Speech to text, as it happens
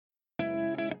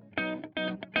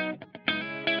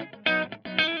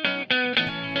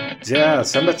За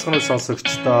сайн байцгаана уу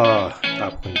сонсогчдоо та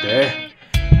бүхэндээ.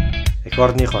 Эх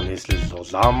орныхоо нийслэл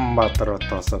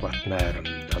Улаанбаатароос Батнай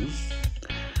аримдал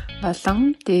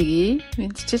болон дэги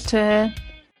мэдчилж байна.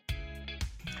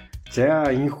 За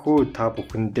энэхүү та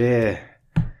бүхэндээ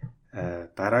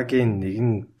дараагийн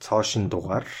нэгэн цоошин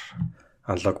дугаар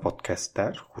аналог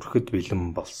подкастаар хүрэхэд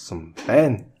бэлэн болсон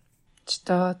байна.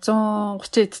 Чөтөө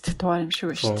 130 дэх дугаар юм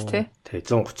шиг байна шүү дээ. Тэ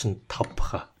 135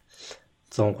 баха.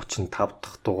 135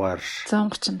 дахь дугаар.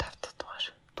 135 дахь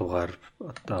дугаар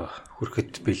одоо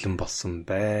хүрэхэд бэлэн болсон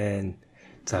байна.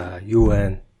 За юу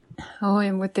байна?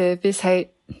 Юм уу те би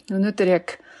сая өнөөдөр яг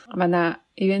манай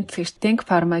ивент гэрч Denk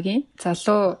Pharma-гийн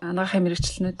залуу анагаахын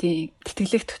мэрэгчлэнүүдийн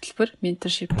тэтгэлэг хөтөлбөр,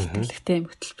 менторшип тэтгэлэгтэй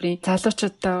хөтөлбөрийн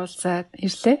залуучуудтай уулзаад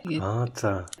ирлээ.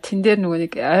 За. Тэн дээр нөгөө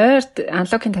нэг ойрт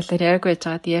аналогын талаар яг байж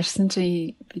байгаад ярьсан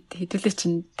чинь бид хэдүүлээ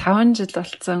чинь 5 жил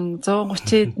болцсон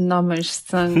 130 ном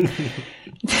уншсан.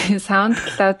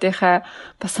 SoundCloud-ийнхаа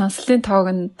бас сонслын тоог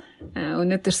нь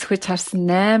өнөөдөр сөхөж харсан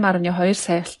 8.2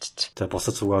 сая болчих. За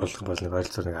босод зүг оруулах бол нэг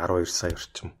ойролцоог 12 сая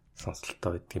орчим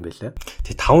сонсолттой байдаг юм байлаа.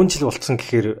 Тэг 5 жил болцсон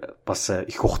гэхээр бас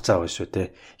их хугацаа байна шүү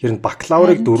те. Ер нь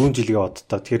бакалаврыг 4 жилийн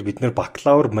оддоо. Тэгэхээр бид нэр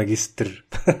бакалавр, магистр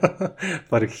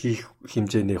баг хийх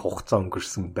хэмжээний хугацаа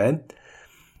өнгөрсөн байна.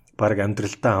 Баг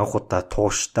амьдралдаа анх удаа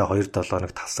тууштай 2-7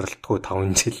 хоног тасралтгүй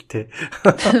 5 жил те.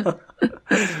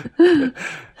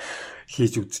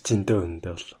 Хийж үзчихэндээ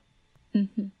өндөө бол.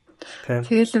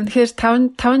 Тэгэл үнэхээр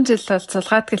 5 жил бол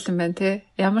цулгаад гэлэн байна тий.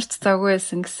 Ямар ч завгүй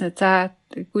байсан гэсэн. За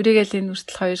гүрийгээл энэ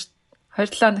хүртэл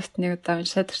 2-7 хоногт нэг удаа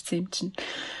уншаад ирсэн юм чинь.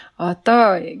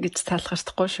 Одоо гэж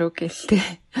талхардахгүй шүү гээл тий.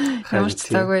 Ямар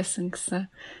ч завгүй байсан гэсэн.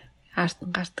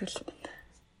 Артан гардаг л байна.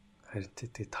 Харин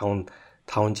тий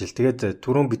 5 жил. Тэгээд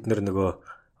түрүүн бид нөгөө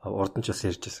урд нь ч бас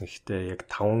ярьжсэн. Гэхдээ яг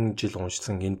 5 жил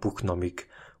уншсан энэ бүх номыг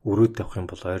өрөөд авах юм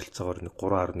бол ойролцоогоор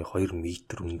 3.2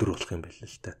 метр өндөр болох юм байна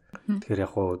л та. Тэгэхээр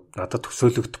яг хуу надад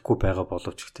төсөөлөгдөхгүй байгаа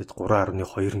боловч гэхдээ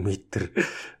 3.2 метр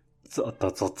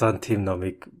одоо зузаан тим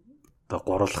номыг одоо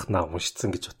гурлахнаа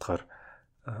уншицсан гэж бодохоор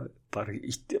баг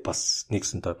бас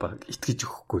нэгсэндээ баг итгэж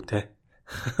өгөхгүй те.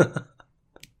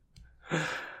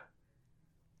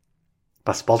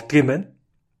 Бас болдгийм байна.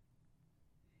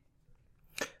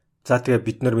 За тэгээ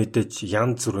бид нар мэдээж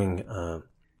янз бүрийн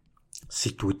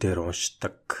сэтгүүдээр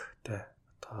уншдаг тий.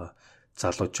 Одоо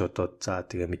залуучуудад за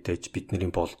тэгээ мэдээж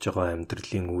бидний болж байгаа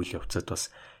амьдралын үйл явцад бас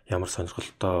ямар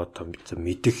сонирхолтой одоо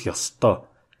мэдэх ёстой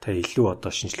тий илүү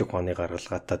одоо шинжлэх ухааны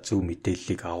гаргалгаатай зөв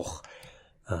мэдээллийг авах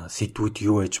сэтгүүд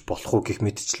юу ээж болох уу гэх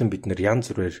мэтчлэн бид нар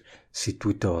янз бүрээр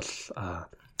сэтгүүдээ бол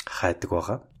хайдаг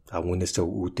байгаа. Үүнээсээ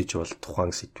үүдэж бол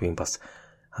тухайн сэтгвийн бас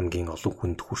хамгийн олон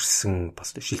хүнд хүрсэн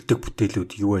бас шилдэг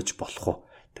бүтээлүүд юу ээж болох уу.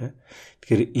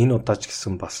 Тэгэхээр энэ удаач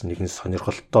гэсэн бас нэгэн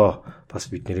сонирхолтой бас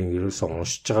бидний ерөөсөө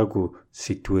уншиж байгаагүй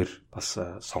сэдвээр бас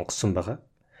сонгосон байгаа.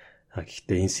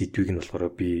 Гэхдээ энэ сэдвийг нь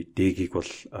болохоор би дэгийг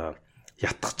бол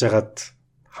ятгах жагаад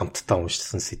хамтдаа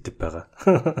уншсан сэдв байгаа.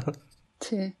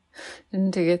 Тий.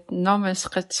 Энэ тэгээд ном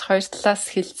унших гэж хоёр талаас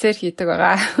хилцээр хийдэг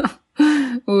байгаа.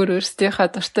 Өөрөөсдийнхөө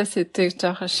дуртай сэдвийг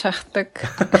жоохон шахдаг.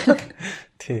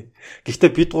 Тий.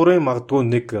 Гэхдээ бид гурийн магадгүй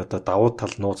нэг одоо давуу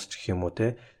тал нууц гэх юм уу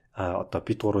те. Одоо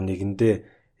бид гурав нэгэндээ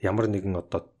ямар нэгэн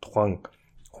одоо тухайн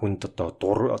хүнд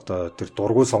одоо тэр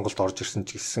дургүй сонголт орж ирсэн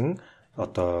ч гэсэн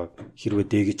одоо хэрвээ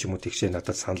дээгэж юм уу тэгшээ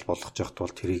надад санал болгож явахд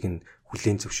бол тэрийг нь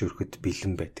хүлээн зөвшөөрөхөд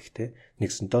бэлэн байдаг те.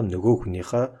 Нэгсэндээ нөгөө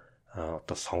хүнийхээ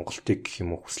одоо сонголтыг гэх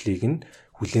юм уу хүслийг нь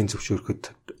хүлээн зөвшөөрөхөд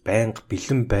байнга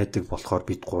бэлэн байдаг болохоор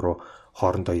бид гурав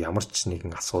хоорондоо ямар ч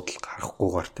нэгэн асуудал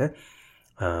гарахгүйгээр те.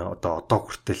 Одоо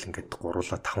хүртэл ингээд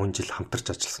гурлаа 5 жил хамтарч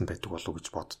ажилласан байдаг болов уу гэж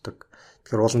боддог.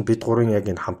 Тэгэхээр уул нь бид гурийн яг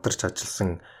энэ хамтарч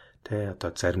ажилласан тий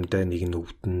одоо заримдаа нэг нь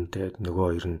өвдөн тий нөгөө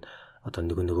хоёр нь одоо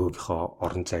нөгөөгийнхөө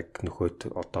орон зайг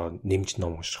нөхөд одоо нэмж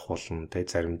ном унших болно тий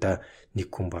заримдаа нэг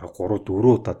хүн бараг 3-4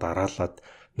 удаа дараалаад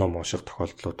ном унших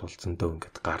тохиолдлууд бол зөндөө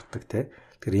ингээд гардаг тий.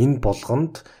 Тэгэхээр энэ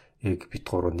болгонд яг бид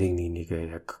гурав нэгээ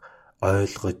яг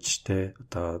ойлгож тий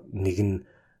одоо нэг нь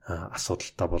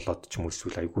асуудалтай болоод ч юм уу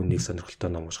эсвэл айгүй нэг сонирхолтой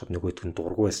ном уншихад нөгөөдг нь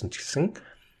дургүй байсан ч гэсэн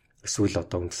эсвэл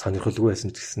одоо сонирхолгүй байсан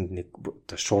ч гэсэн нэг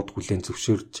одоо шууд хүлээн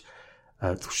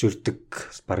зөвшөөрдөг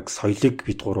баг соёлыг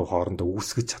бид гурав хоорондоо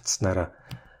үүсгэж чадсанараа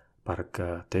баг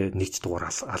тэ нэгч дугаар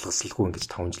алгасалгүй ингэж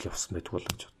 5 жил явсан байдаг болов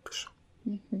гэж боддог шүү.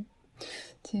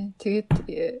 Тийм. Тэгээд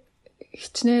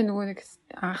хичнээн нөгөө нэг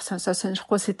анх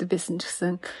сонирхгүй сэдв байсан ч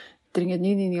гэсэн тэр ингээд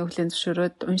нэг хүлээн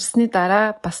зөвшөөрөөд уншсны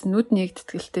дараа бас нүд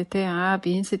нэгдтгэлтэй те би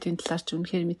энэ сэдвийн талаар ч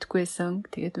үнэхээр мэдэхгүй байсан.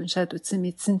 Тэгээд уншаад үзсэн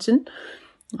мэдсэн чинь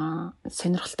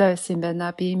сонирхолтой байсан юм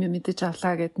байна. Би юм мэдэж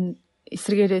авлаа гэдэг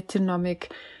эсрэгээрээ тэр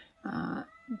номыг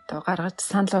одоо гаргаж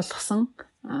санал болгосон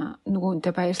нөгөө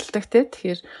хүнтэй баярлалдаг те.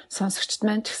 Тэгэхээр сонсогчд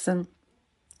маань ч гэсэн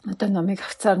одоо номыг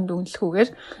хавцаар дүнлэхүүгээр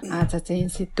за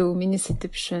энэ сэдв миний сэдв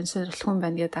биш байх сонирхолтой хүн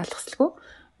байна гэдээ даалгацлгүй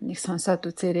нэг сонсоод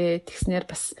үзээрэй. Тэгснээр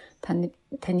бас таны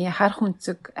харах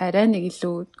үнцэг арай нэг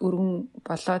илүү өргөн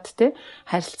болоод те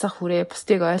харилцах хүрээ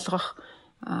бусдыг ойлгох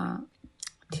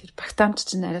тэр багтаамж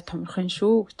чинь арай томрох юм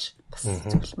шүү гэж бас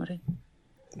зөвлөмөр байна.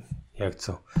 Яг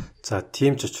зөв. За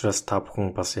тийм ч учраас та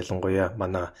бүхэн бас ялангуяа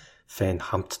манай фэн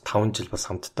хамт 5 жил бас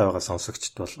хамтдаа байгаа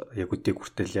сонсогчд бол яг үдэг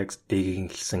хүртэл яг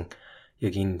дэгийн хэлсэн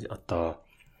яг энэ одоо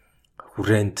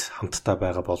хүрээнд хамтдаа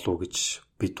байгаа болов гэж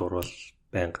бид бол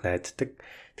байнга найддаг.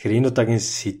 Тэгэхээр энэ удаагийн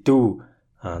сэдв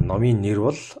номын нэр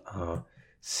бол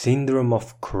Syndrome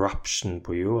of Corruption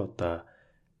буюу одоо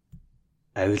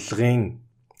авилгын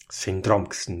синдром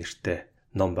гэсэн нэртэй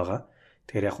ном байгаа.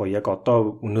 Тэгэхээр яг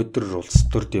одоо өнөөдөр улс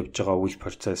төрд явж байгаа үйл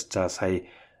процесс за сая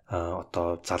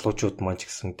одоо залуучууд маань ч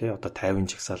гэсэн тий одоо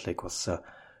 50 жагсаалыг бас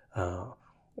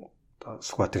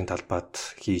Сүхбаатарын талбайд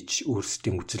хийж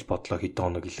өөрсдийн үзэл бодлоо хэдэн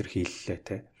хоног илэрхийллээ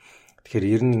тий. Тэгэхээр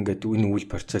ер нь ингээд энэ үйл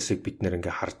процессыг бид нэр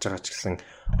ингээд харж байгаа ч гэсэн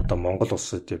одоо Монгол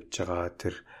улсад явж байгаа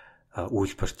тэр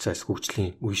үйл процесс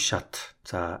хөгжлийн үе шат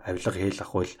за авилга хэл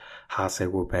ахвал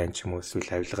хаасайгүй байна ч юм уу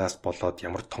эсвэл авилгаас болоод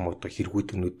ямар том одоо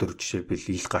хэрэгүүд өнөдөр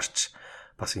жишээлбэл ил гарч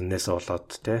бас энээс болоод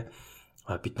тий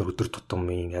бид нар өдөр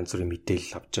тутмын янз бүрийн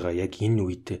мэдээлэл авж байгаа яг энэ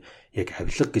үед яг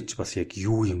авилга гэж бас яг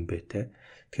юу юм бэ тий.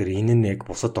 Тэгэхээр энэ нь яг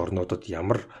бусад орнуудад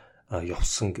ямар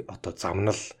явсан одоо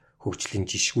замнал хөгжлийн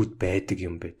жишгүүд байдаг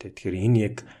юм бэ те. Тэгэхээр энэ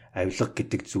яг авилга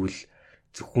гэдэг зүйл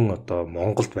зөвхөн одоо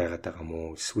Монголд байгаад байгаа юм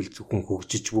уу? Эсвэл зөвхөн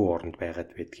хөгжиж буй оронд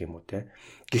байгаад байдаг юм уу те?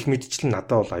 Гэх мэтчлэн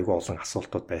надад бол айгүй олон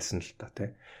асуултууд байсан л та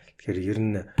те. Тэгэхээр ер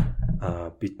нь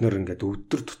бид нөр ингээд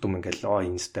өдөр тутам ингээд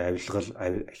энэстэй авилгал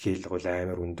хийлгэл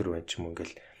амар өндөр байна ч юм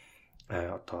ингээл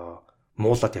одоо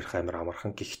муулаад ярих амар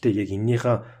амархан. Гэхдээ яг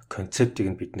эннийхээ концептыг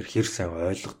нь бид нэр хэр сайн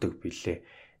ойлгодог билээ.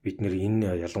 Бид нэр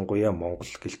энэ ялангуяа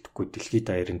Монгол гэлтгүй дэлхийд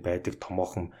даяарнд байдаг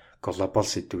томоохон глобал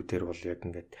сэдвүүдээр бол яг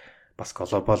ингээд бас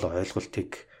глобал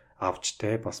ойлголтыг авч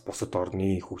те бас бусад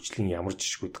орны хөгжлийн ямар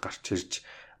жишгүүд гарч ирж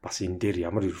бас энэ дээр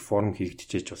ямар реформ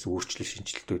хийгдчихэж бас өөрчлөлт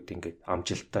шинжилтүүд ингээд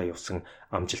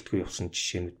амжилтгүй явсан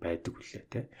жишээнүүд байдаг үлээ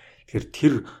те. Тэгэхээр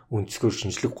тэр өнцгөр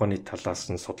шинжлэх ухааны талаас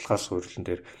нь судалгаа суурилан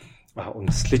дээр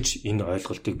үндэслэж энэ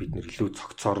ойлголтыг бид нэр илүү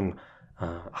цогцоор нь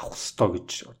авах ёстой гэж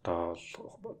одоо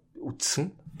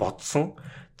үзсэн, бодсон.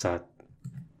 За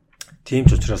тийм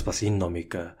ч учраас бас энэ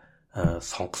номыг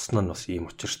сонгосон нь бас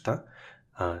ийм учиртай.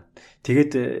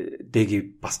 Тэгээд дэги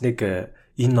бас нэг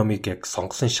энэ номыг яг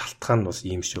сонгосон шалтгаан нь бас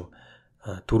ийм шүү.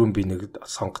 Түрүүн би нэг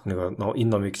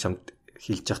энэ номыг чамд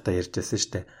хэлж байхдаа ярьжсэн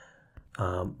шүү дээ.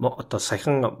 Одоо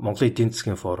саяхан Монголын эдийн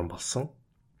засгийн форум болсон.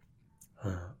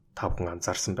 Та бүхэн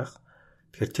анзаарсан байх.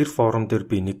 Тэгэхээр тэр форум дээр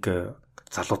би нэг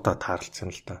залуудаа тааралцсан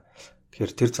л да.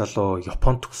 Тэгэхээр тэр залуу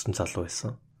Японд төгссөн залуу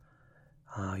байсан.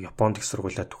 Японд их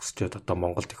сургуулиа төгсчээд одоо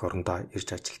Монголд их орондоо ирж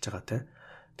ажиллаж байгаа те.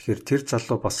 Тэгэхээр тэр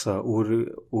залуу бас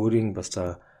өөрийн бас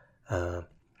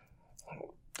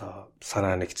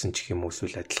санаа нэгдсэн ч юм уу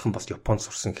эсвэл адилхан бас Японд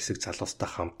сурсан хэсэг залуустай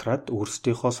хамтраад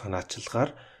өөрсдийнхөө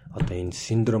санаачилгаар одоо энэ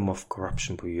Syndrome of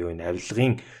Corruption буюу энэ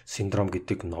авилгын синдром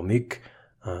гэдэг номыг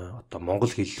одоо монгол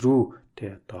хэл рүү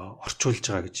тий одоо орчуулж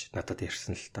байгаа гэж надад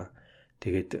ярьсан л та.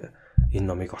 Тэгээд энэ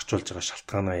номыг орчуулж байгаа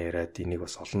шалтгаанаа яриад энийг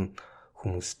бас олон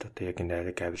хүмүүст одоо яг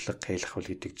энэ авилга хэл ахвал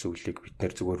гэдэг зүйлийг бид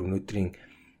нэр зүгээр өнөөдрийн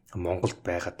Монголд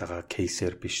байгаад байгаа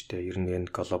кейсээр биш те. Ер нь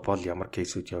энэ глобал ямар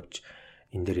кейсүүд явж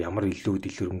энэ дээр ямар илүү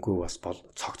дэлгэрэнгүй бас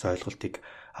цогц ойлголтыг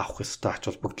авах ёстой ач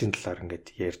холбогдлын талаар ингээд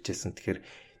ярьжсэн. Тэгэхээр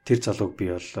тэр залууг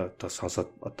би бол одоо сонсоод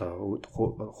одоо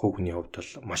хүүхний хувьд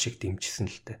бол маш их дэмжсэн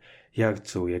л те. Яг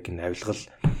зөв яг энэ авилгал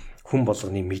хүн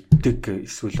болгоны мэддэг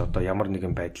эсвэл одоо ямар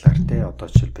нэгэн байдлаар те одоо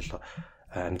жишээлбэл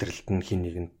амьдралд нь хин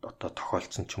нэгэнд одоо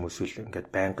тохиолдсон ч юм уу эсвэл ингээд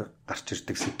байнга гарч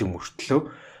ирдэг сэдв мөртлөө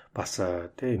бас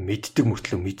те мэддэг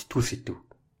мөртлөө мэддгүй сэдв.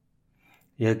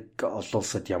 Яг олон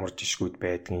улсад ямар жишгүүд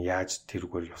байдгийг яаж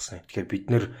тэрүүгээр явсан. Тэгэхээр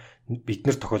бид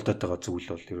нар тохиолдоод байгаа зүйл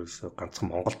бол ерөөсөө ганцхан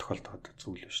Монгол тохиолдоод байгаа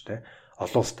зүйл биш те.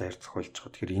 Олон улстай харьцах болж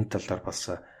байгаа. Тэгэхээр энэ талаар бас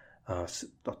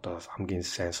одоо хамгийн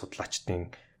сайн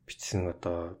судлаачдын бичсэн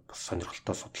одоо бас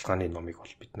сонирхолтой судалгааны номыг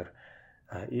бол бид нар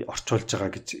орчуулж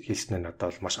байгаа гэж хэлснээр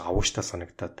надад бол маш авууштай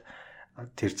санагдаад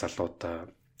тэр залууд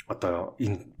одоо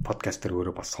энэ подкаст дээр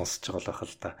өөрөө бас сонсож байгаа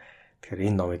л та. Тэгэхээр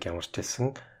энэ номыг ямар ч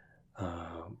хэлсэн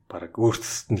бараг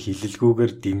өөрсдөд нь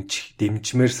хилэлгүйгээр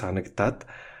дэмжмээр санагдаад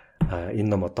энэ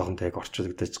ном одоохондоо яг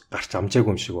орчуулагдаж гарч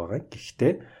амжаагүй юм шиг байгаа.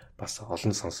 Гэхдээ бас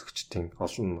олон сонсогчдын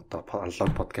олон одоо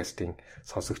аналог подкастын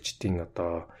сонсогчдын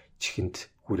одоо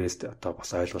чихэнд хүрээс одоо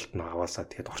бас ойлголт нь аваасаа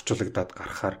тэгэхэд орчуулагдаад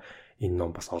гарахаар энэ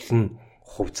ном бас олон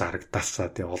хувь зарагдаасаа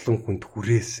тэгээ олон хүнд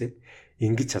хүрээсээ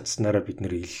ингэж чадсанараа бид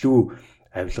нэр илүү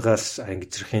авилгаас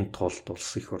ангижрахын тулд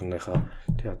улс их орныхоо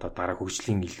тий одоо дараа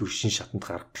хөгжлийн илүү шин шатанд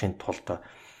гаргахын тулд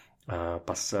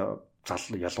бас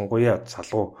ялангуяа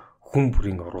залуу хүн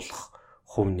бүрийн оруулах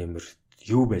хувь нэмэр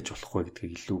юу байж болох вэ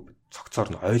гэдгийг илүү цогцоор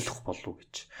нь ойлгох болов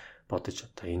гэж бодож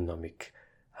одоо энэ номыг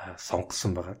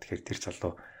сонгосон байгаа. Тэгэхээр тэр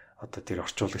залуу одоо тэр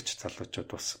орчуулагч залуучууд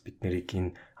бас бид нарыг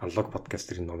энэ аналог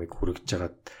подкастын номыг хүргэж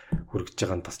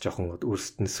байгаа нь бас жоохон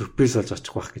өөрсдөд нь сюрприз болж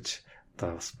очих байх гэж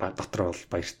одоо бас дотроо бол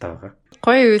баяртай байгаа.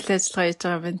 Гоё үйл ажиллагаа хийж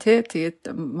байгаа юм тий. Тэгээд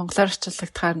монголоор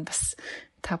орчуулагдахаар нь бас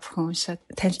та бүхэн уншаад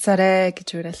танилцаарай гэж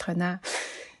уриалах байна.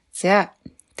 За.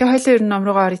 Тэг хоёлоо ер нь ном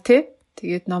руугаа оръё тий.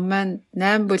 Тэгээд ном маань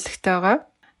 8 бүлэгтэй байгаа.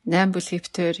 8 бүлгийн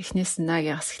битээр эхнээс нь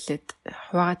наагаас эхлээд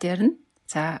хуваагаад ярина.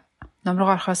 За, ном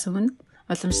руугаа орохоос өмнө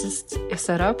уламжлалт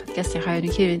ёсороо подкастынхаа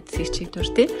ерөнхий вентцгийг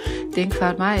дурдъя. Denk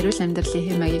Pharma эрүүл амьдралын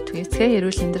хэм маяг түгээцгээ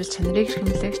эрүүл амьдрал чанарыг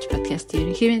хэрхэмлэгч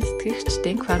подкастын ерөнхий вентцгийгч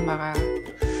Denk Pharma-га.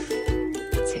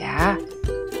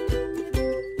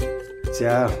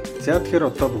 За тэгэхээр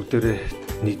одоо бүгдээрээ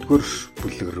нэгдүгээр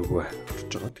бүлэг рүү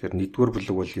орж байгаа. Тэгэхээр нэгдүгээр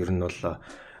бүлэг бол ер нь бол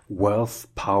wealth,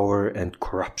 power and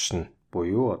corruption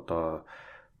буюу одоо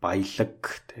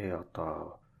баялаг тий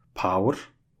одоо power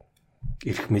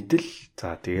эрх мэдэл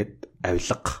за тэгээд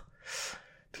авилга.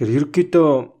 Тэгэхээр ерөнхийдөө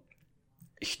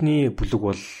эхний бүлэг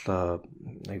бол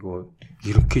айгу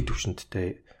ерөнхий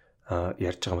түвшинтэй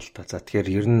ярьж байгаа юм л та. За тэгэхээр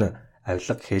ер нь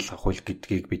авилга хэл ахуйл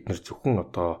гэдгийг бид нэр зөвхөн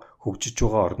одоо хөгжиж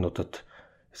байгаа орнуудад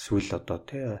эсвэл одоо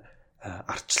тий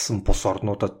арчилсан бус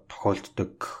орнуудад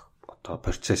тохиолддог одоо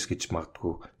процесс гэж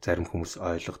магадгүй зарим хүмүүс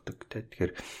ойлгодог тий.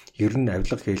 Тэгэхээр ер нь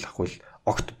авилга хэл ахуйл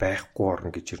огт байхгүй орн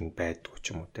гэж ер нь байдгүй ч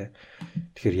юм уу тий.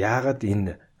 Тэгэхээр яагаад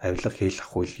энэ авилга хэл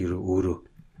ахуйл өөрөө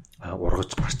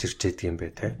ургаж гарч ирж байдаг юм бэ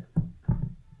тий.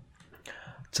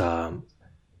 За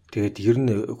тэгээд ер нь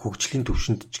хөгжлийн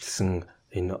төвшөнд ч гэсэн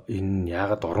энэ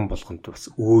яагаад орон болгонд бас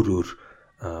өөр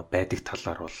байдаг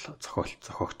талаар бол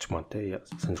зохиогч маань тий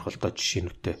сонирхолтой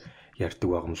жишээнүүтэй ярьдаг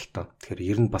байгаа юм л та. Тэгэхээр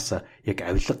ер нь бас яг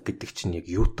авилга гэдэг чинь яг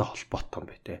юутай холбоотой юм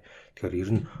бэ те. Тэгэхээр ер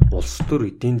нь улс төр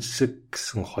эдийн засаг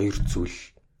гэсэн хоёр зүйл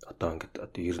одоо ингээд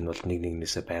одоо ер нь бол нэг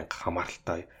нэгнээсээ байнга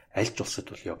хамааралтай аль ч улсад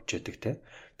бол явж байдаг те.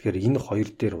 Тэгэхээр энэ хоёр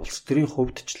дээр улс төрийн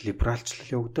хувьд ч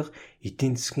либералчлал явагдах,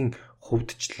 эдийн засгийн хувьд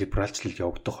ч либералчлал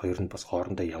явагдах хоёр нь бас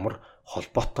хоорондоо ямар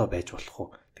холбоотой байж болох вэ?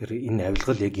 Тэгэхээр энэ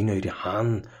авилгал яг энэ хоёрын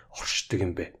хаана оршдог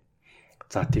юм бэ?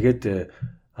 За тэгээд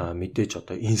мэдээж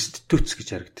одоо институт гэж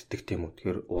яригддаг тийм үү.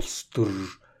 Тэгэхээр улс төр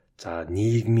за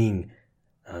нийгмийн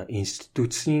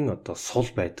институцийн одоо сул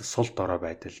байдал, сул дорой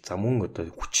байдал, за мөн одоо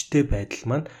хүчтэй байдал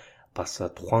маань бас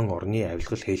тухайн орны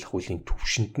авилгал хэл ахуйлын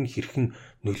түвшинд нь хэрхэн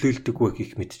нөлөөлдөг вэ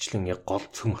гэх мэтчлэн яг гол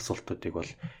цөм асуултуудыг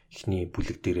бол эхний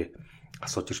бүлэг дээр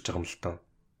асууж ирж байгаа юм л та.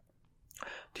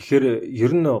 Тэгэхээр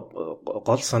ер нь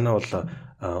гол санаа бол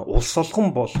улс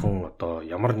олгон болгон одоо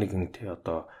ямар нэгэн тий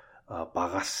одоо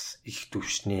багаас их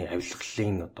түвшний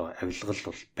авилгалын одоо авилгал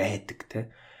бол байдаг те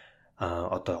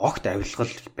одоо огт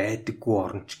авилгал байдаггүй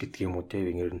оронч гэдэг юм уу те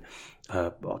ер нь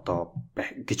одоо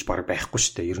гэж баг байхгүй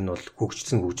шүү дээ. Ер нь бол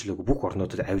хөгжсөн хөгжлөөгүй бүх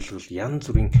орнуудад авилгал янз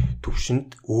бүрийн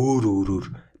түвшинд өөр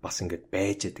бас ингэж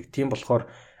байж байдаг. Тийм болохоор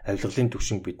авилгалын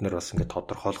түвшинг бид нар бас ингэж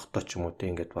тодорхойлохдоо ч юм уу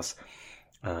те ингэж бас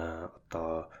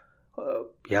одоо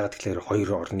яг тэгэхээр хоёр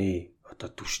орны одоо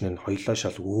түвшин нь хоёулаа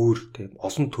шал өөр тийм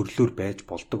олон төрлөөр байж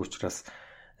болдог учраас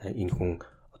энэ хүн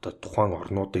одоо тухайн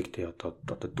орнуудыг тий одоо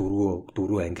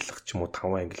дөрөв ангилах ч юм уу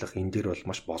 5 ангилах энэ дээр бол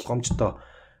маш болгоомжтой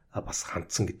бас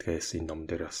хандсан гэдгээс энэ ном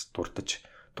дээр бас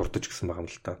дурдж гисэн байгаа юм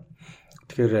л та.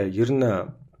 Тэгэхээр ер нь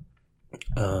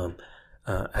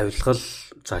авилгал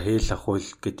за хэл ахуйл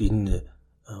гэд энэ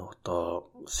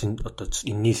одоо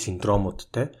энэний синдромууд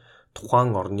те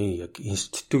тухайн орны яг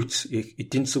институт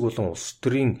эдийн засаг болон улс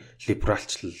төрийн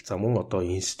либералчлал за мөн одоо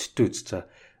институт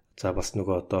за бас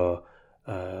нөгөө одоо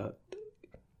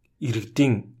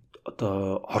иргэдийн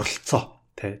одоо оролцоо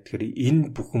тий. Тэгэхээр энэ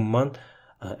бүхэн маань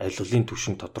авилгалын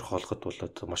түвшин тодорхойлоход бол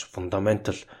одоо маш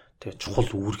фундаментал тий чухал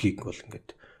үүргийг бол ингээд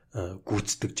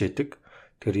гүйцэтгэж яадаг.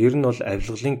 Тэгэхээр ер нь бол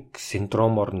авилгалын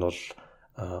синдромоор нь бол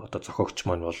одоо зохиогч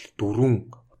маань бол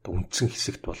 4 одоо үндсэн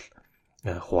хэсэгт бол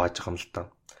хувааж байгаа юм л та.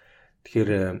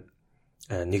 Тэгэхээр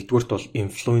нэгдүгээрт бол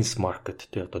influence market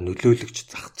тий одоо нөлөөлөгч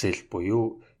зах зээл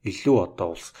буюу илүү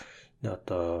одоо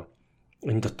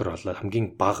энэ дотор бол хамгийн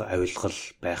бага авилгал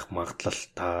байх магадлал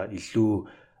та илүү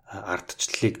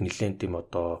ардчлалыг нэлээд тийм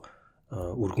одоо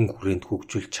өргөн хүрээнд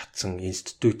хөгжүүлж чадсан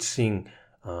институцийн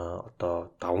одоо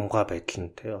давмгай байдал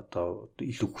нь тий одоо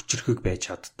илүү хүчрхэг байж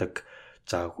чаддаг.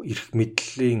 За эрх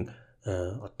мэдлийн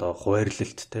одоо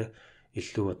хуваарлалт тий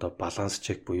илүү одоо баланс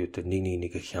чек буюу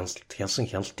нэг хянсан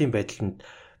хяналтын байдалд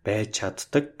байж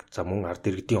чаддаг. За мөн ард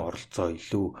иргэдийн оролцоо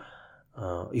илүү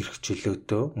эрх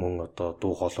чөлөөтэй мөн одоо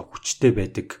дуу хоолой хүчтэй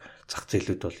байдаг зах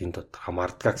зээлүүд бол энэ дотор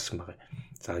хамаардаг гэсэн байгаа.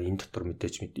 За энэ дотор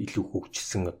мэдээж илүү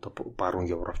хөгжсөн одоо баруун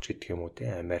Европч гэдэг юм уу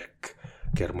те Америк,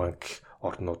 Герман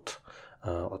орнууд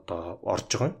одоо орж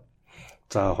байгаа.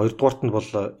 За хоёрдугаарт нь бол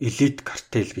элит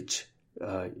картел гэж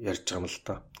ярьж байгаа юм л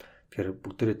да. Тэгэхээр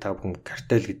бүгдээрээ та бүхэн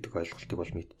картел гэдэг ойлголтыг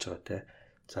бол мэдж байгаа те.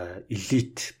 За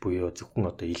элит буюу зөвхөн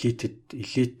одоо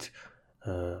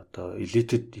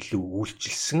элитэд илүү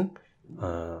үйлчилсэн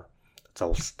за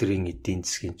улс төрийн эдийн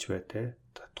засгийнч бай те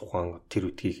тухайн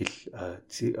тэр үдгийг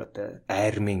одоо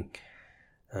армийн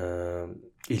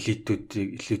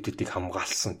элитүүдийг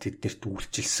хамгаалсан тэднэрт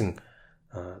үйлчилсэн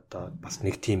одоо бас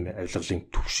нэг тийм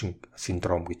авилгалын түвшин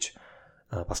синдром гэж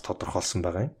бас тодорхойлсон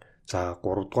байгаа юм. За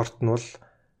 3 дугаарт нь бол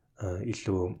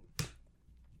илүү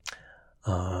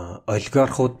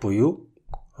олигархууд буюу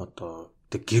одоо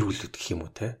гэр бүлүүд гэх юм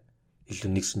уу те илүү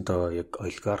нэгсэндээ яг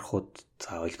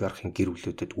олигархын гэр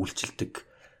бүлүүдэд үйлчилдэг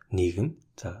нийгэм.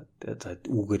 За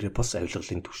үүгээрээ бас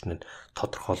авилгалын түвшин нь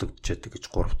тодорхойлогдож байдаг гэж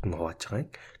 3-т нь хувааж байгаа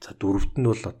юм. За 4-т нь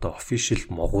бол одоо official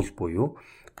Монгол буюу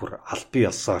бүр албан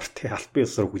ёсоор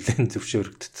хүлээн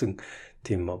зөвшөөрөгдсөн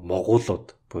тийм Монголууд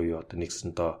буюу одоо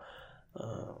нэгсэндээ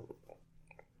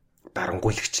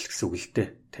дарангуйлагч л гэсэн үг л дээ.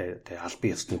 Тэ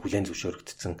албан ёсны хүлээн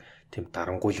зөвшөөрөгдсөн тийм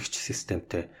дарангуйлагч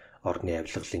системтэй орны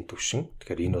авилгалын түвшин.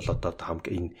 Тэгэхээр энэ бол одоо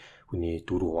энэ хүний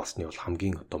 4 хуваасны бол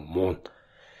хамгийн одоо муу.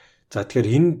 За тэгэхээр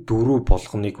энэ 4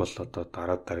 болгоныг бол одоо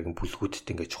дараагийн бүлгүүдэд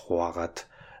ингэж хуваагаад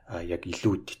яг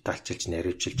илүү детальчилж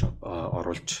наривчилж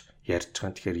оруулж ярьж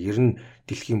байгаа. Тэгэхээр ер нь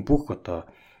дэлхийн бүх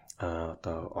одоо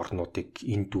орнуудыг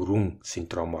энэ 4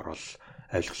 синдромоор бол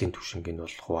авилгалын түвшинг нь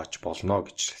бол хувааж болно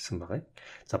гэж хэлсэн байгаа юм.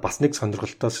 За бас нэг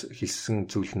сонирхолтой хэлсэн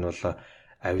зүйл нь бол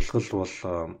авилгал бол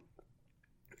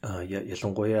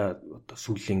ялангуяа одоо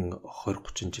сүүлийн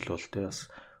 20-30 жил бол тэ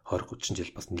бас 20-30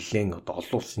 жил бас нэлээд одоо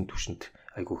олон улсын түвшинд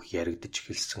айгүй их яригдж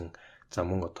эхэлсэн. За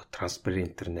мөн одоо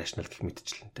Transparency International гэх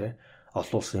мэтчлэн тэ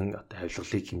олон улсын одоо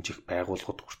авилгалыг хэмжих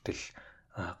байгууллагууд хүртэл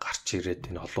гарч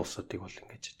ирээд энэ олон улсуудыг бол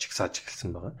ингэж чигсааж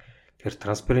эхэлсэн байгаа. Тэгэхээр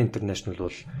Transparency International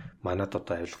бол манад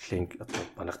одоо авилгалын одоо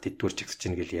манайх тэдгээр чигсэж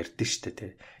гин гэж ярьдэн штэ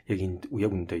тэ. Яг энэ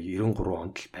яг үндэ 93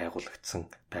 онд л байгуулагдсан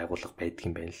байгууллага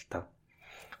байдгийн байна л та.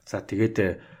 За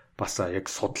тэгээд бас яг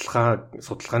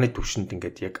судалгааны түвшинд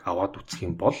ингээд яг аваад үзэх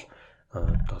юм бол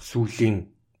одоо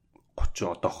сүүлийн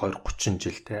 20-30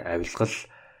 жил те авилгал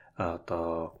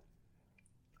одоо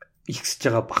ихсэж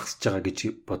байгаа багасж байгаа гэж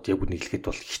бод яг үнийг хэлэхэд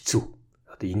бол хэцүү.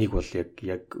 Одоо энийг бол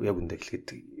яг үндэ хэлэхэд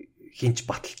хинч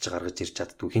баталж гаргаж ирж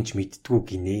чаддгүй хинч мэддгүү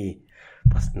гинэ.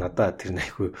 Бас надад тэр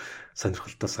айгүй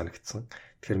сонирхолтой санагдсан.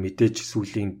 Тэгэхээр мэдээж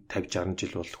сүүлийн 50-60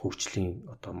 жил бол хөгжлийн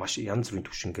одоо маш янз бүрийн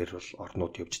түвшингээр бол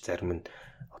орнууд явж зарим нь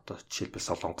одоо жишээлбэл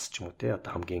Солонгос ч юм уу те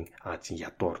одоо хамгийн Азийн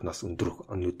ядуу орноос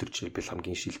өнөөдөр жишээлбэл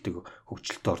хамгийн шилдэг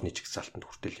хөгжилтэй орны жигсаалтанд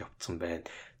хүртэл явцсан байна.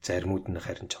 Заримуд нь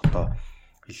харин ч одоо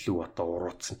илүү одоо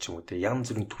уруудсан ч юм уу те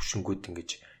янз бүрийн түвшингүүд ингэж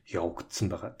явагдсан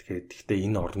байгаа. Тэгэхээр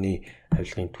энэ орны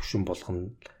авилгын түвшин болгоно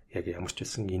яг ямар ч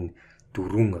байсан энэ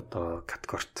 4 одоо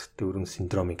категорт 4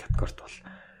 синдромын категорт бол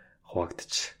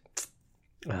хуваагдчих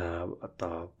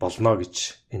одоо болно гэж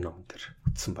энэ ном дээр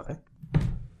үтсэн байгаа юм.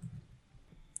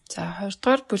 За 2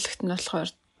 дугаар бүлэгт нь болохоор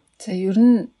за ер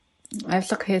нь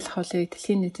авилга хийх холыг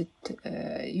дэлхийн нийтэд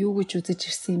юу гэж үзэж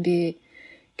ирсэн юм бэ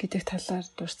гэдэг талаар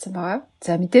дурдсан байгаа.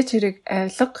 За мэдээж хэрэг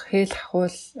авилга хийх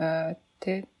ахвал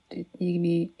тэ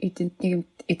нийгмийн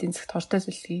эдийн засгт хортой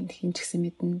зүйлийн хин ч гэсэн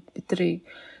мэднэ бидний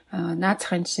наад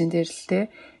захын жишээн дээр л тэ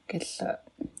гэл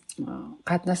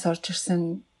гаднаас орж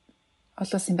ирсэн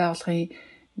олон улсын байгууллагын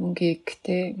мөнгийг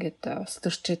тэ ингээд улс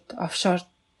төрчид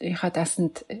офшорынхаа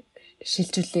даасанд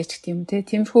шилжүүлээч гэх юм те.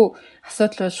 Тиймэрхүү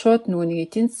асуудал бол шууд нөгөө нэг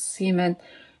эдийн засгийн маань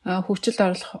хөгжилд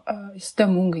оруулах ёстой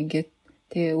мөнгө ингээд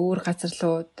тэгээ өөр газар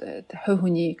руу хувь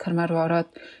хүний кармаар руу ороод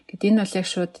гэд энэ бол яг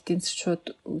шууд эдийн засгт шууд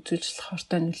үзүүлжлэх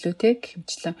хортой нөлөөтэй гэх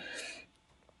юмчлаа.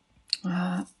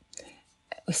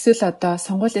 Эсвэл одоо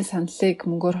сонгуулийн саналыг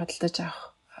мөнгөөр хөдөлж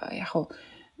авах яг уу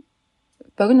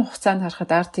богино хугацаанд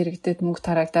харахад ард иргэдэд мөнгө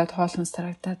тарагдаад хоол хүнс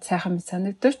тарагдаад сайхан мэт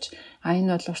санагдвч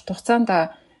энэ бол урт хугацаанд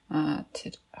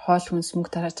тэр хоол хүнс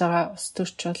мөнгө тарааж байгаа ус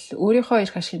төрч бол өөрийнхөө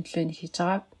эрх ашигын төлөө нэг хийж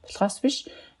байгаа болохоос биш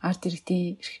ард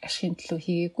иргэдийн эрх ашигын төлөө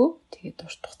хийгээгүй. Тэгээд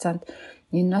урт хугацаанд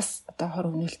энэ нас одоо хор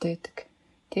хөнөөлтөй байдаг.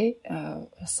 Тэ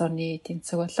улс орны эдийн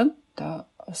засаг болон одоо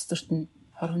улс төрт нь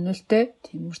хор хөнөөлтөй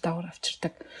тийм үр дагавар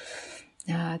авчирдаг.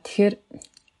 Тэгэхээр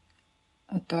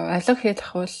одоо авилга хийх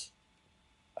ахвал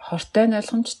хортой нь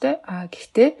ойлгомжтой.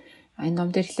 Гэхдээ энэ ном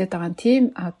дээр хэлээд байгаа нь тийм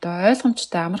одоо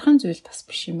ойлгомжтой амархан зүйл бас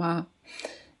биш юм аа.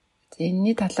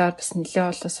 Энэний талаар бас нэлээд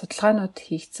олон судалгаанууд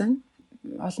хийгдсэн,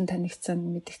 олон танигдсан,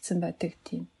 мэдэгдсэн байдаг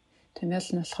тийм томьёол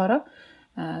нь болохоор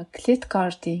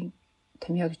Clitgard-ийн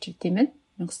Томьёо гэж үт юм байна.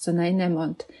 1988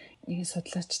 онд нэг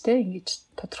судлаачтай ингэж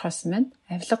тодорхойлсон байна.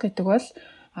 Авилга гэдэг бол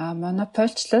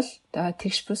монополчлал,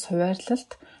 тэгш бус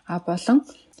хуваарлалт болон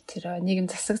тэр нийгэм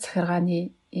засаг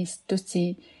захиргааны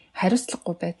институцийн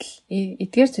хариуцлагагүй байдал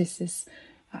эдгээр зүйлсээс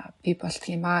бий болдго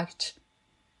юм гэж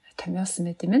томьёолсон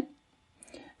байт юм байна.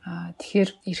 Тэгэхээр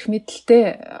эрх мэдэлтэй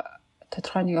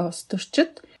тодорхой нэг улс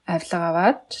төрчид авилга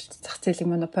аваад зах зээлийг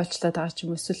монополчлаад байгаа ч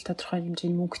юм уу эсвэл тодорхой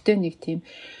хэмжээний мөнгөтэй нэг тийм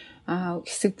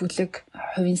хэсэг бүлэг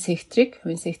хувийн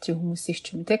секторын хүмүүсийг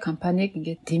ч юм уу те компанийг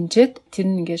ингээд дэмжиж тэр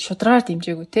нь ингээд шударгаар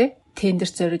дэмжээгүү те тендер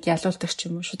зориуд ялуулдаг ч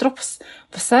юм уу шудраг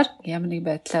бусаар ямар нэг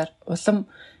байдлаар улам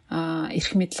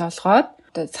эрх мэдэл олгоод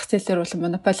одоо зах зээл дээр улам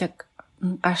монополиг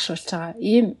гашуулж байгаа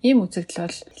ийм үзэгдэл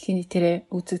бол дэлхийн нийтээрээ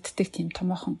үзэгддэг тийм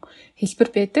томоохон хэлбэр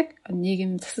байдаг.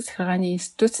 Нийгэм засаг захиргааны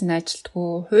институц нь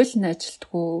ажилтгүй, хууль нь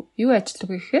ажилтгүй, юу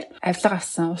ажилтгүй гэхээр авилга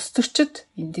авсан улс төрчид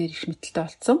энэ дээр эрх мэдэлтэй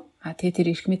болсон. Тэгээд тэр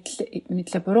эрх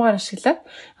мэдлээ буруугаар ашиглаад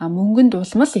мөнгөнд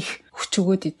улмал их хүч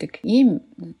өгөөд идэг. Ийм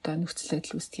одоо нөхцөл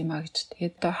байдал үүсдэг юм гэж.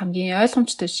 Тэгээд одоо хамгийн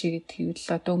ойлгомжтой шиг гэвэл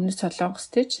одоо өмнөд Солонгос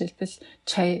те жишээлбэл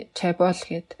Чайбол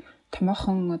гээд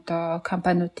томоохон одоо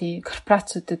компаниудын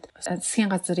корпорациудад засгийн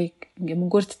газрыг ингээ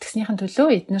мөнгөөр тэтгэснийхэн төлөө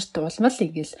эднэрт улмал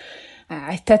ингээл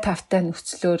айтаа тавтай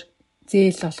нөхцлөөр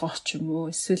зээл олгох ч юм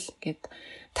уу эсвэл ингээд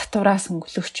татвараас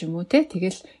өнгөлөх ч юм уу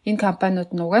тэгэл энэ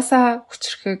компаниуд нь угаасаа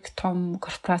хүчрхэг том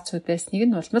корпорациуд байсныг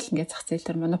нь улмал ингээд зах зээл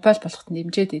дээр монопол болоход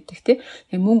нэмжээд идэг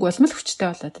тэгээ мөнгө улмал хүчтэй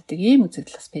болоод идэг ийм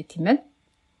үзэгдэл бас байт юм байна.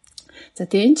 За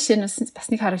тэгээ энэ жишээнээс бас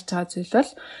нэг харагдж байгаа зүйл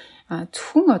бол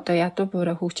зөвхөн одоо ядуу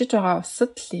буураа хөгжиж байгаа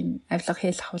улсад л ийм авилга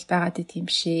хэл ахвал байгаад идэм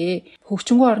шээ.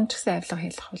 Хөгжингүй орнд ч гэсэн авилга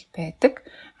хэл ахвал байдаг.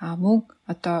 Мөн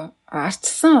одоо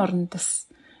арчилсан орнд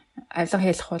бас авилга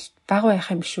хэл ахвал бага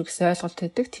байх юм шүү гэсэн ойлголт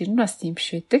байдаг. Тэр нь бас тийм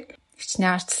биш байдаг.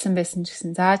 Хичнээн арчилсан байсан ч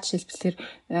гэсэн за жишээлбэл тэр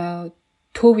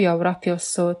төв Европын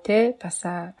улсуу те бас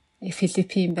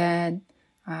Филиппин байна.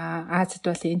 Азид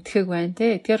бол энтхэг байна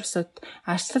те. Эдгээр улсууд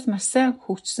арчлал маш сайн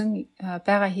хөгжсөн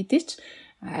байгаа хэдий ч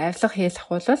авилга хэл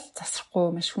ахвал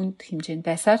засрахгүй маш хүнд хэмжээнд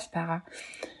байсаар л байгаа.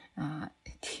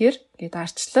 Тэгэхээр гээд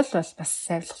арчлал бол бас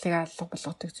авилгалыг алга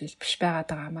болгодог зүйл биш байгаад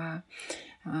байгаамаа.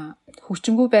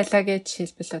 Хөгжингүй байлаа гэж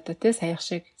жишээлбэл одоо тий саяхан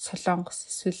шиг Солонгос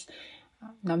эсвэл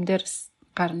ном дээр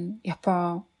гарна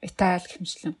Япон, Итали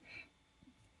хэмжлэн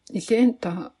нэлийн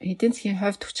эдийн засгийн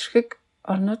хувьд хүчрхэг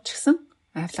орнууд ч гэсэн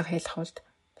авилга хэл ахвалд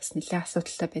бас нэлийн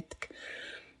асуудалтай байдаг.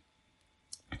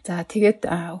 За тэгээд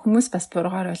хүмүүс бас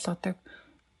буруугаар ойлгодог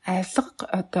авилга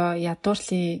одоо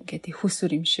ядуурлын гэдэг их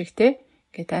усүр юм шиг те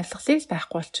гэдэг авилгалыг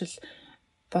байхгүй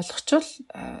болгочвол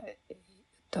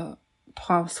одоо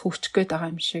тухайн ус хөгжих гээд байгаа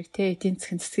юм шиг те эдийн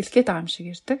засгийн цэцгэлэх гээд байгаа юм шиг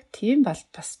ярьдаг. Тийм бол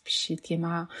бас биш гэдэг юм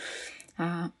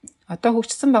одоо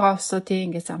хөгжсөн байгаа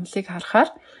усуудын ингээд замлыг харахаар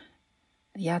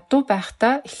ядуу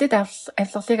байхдаа эхлээд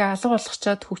авилгалыг алга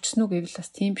болгочоод хөгжсөн үү гэвэл бас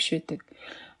тийм биш байдаг.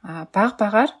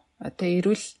 Багаар одоо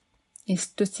эрүүл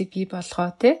институцийг бий болгоо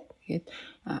те тэгээд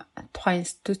тухайн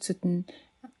институцүүд нь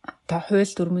одоо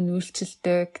хууль дүрмэн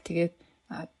үйлчилдэг тэгээд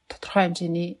тодорхой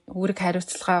хэмжээний үүрэг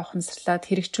хариуцлага ухамсарлаад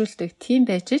хэрэгжүүлдэг тийм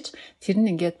байж ич тэр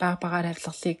нь ингээд багаар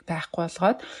авилгалыг байхгүй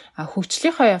болгоод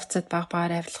хөгжлийнхөө явцад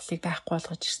багаар авилгалыг байхгүй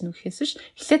болгож ирсэн үхээс биш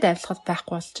эхлээд авилгал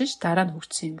байхгүй болж ич дараа нь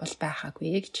хөгжсөн юм бол байхаагүй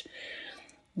гэж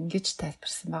ингэж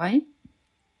тайлбарсан байгаа юм.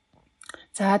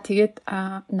 За тэгээд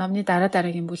номны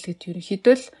дараагийн бүлгэд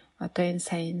ерөнхийдөө л одоо энэ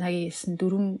сая нагийн хэлсэн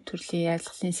дөрвөн төрлийн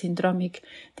авилгалын синдромыг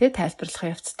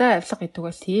тайлбарлах явцтай авилга гэдэг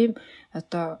бол тийм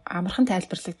одоо амархан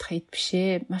тайлбарлагдах хэд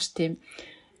бишээ. Маш тийм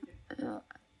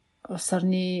улс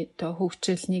орны одоо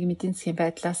хөгжил нийгмийн эдийн засгийн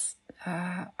байдлаас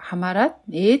хамаарат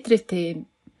ээдрээтэй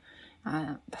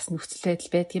бас нөхцөл байдал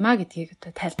байдаг юм гэдгийг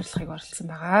одоо тайлбарлахыг оролцсон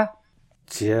байгаа.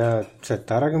 За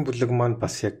дараагийн бүлэг маань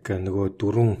бас яг нөгөө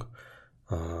дөрвөн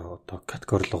одоо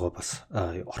категорилгоо бас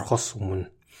орохоос өмнө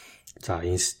за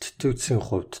институцийн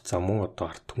хувьд за мөн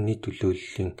одоо ард түмний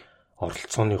төлөөллийн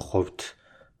оролцооны хувьд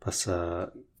бас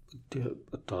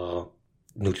одоо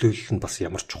нөлөөлөл нь бас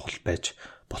ямар чухал байж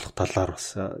болох талаар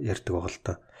бас ярьдаг байгаа л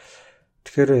да.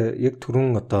 Тэгэхээр яг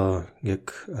түрүүн одоо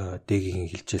яг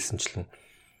дэгийн хэлжэлсэнчлэн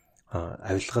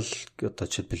авилгал одоо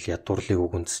жишээлбэл ядуурлыг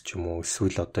үгэнс ч юм уу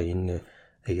эсвэл одоо энэ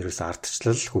ерөөс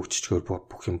ардчлал хөгжчгөр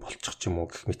бүх юм болчих ч юм уу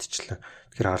гэх мэтчлэн.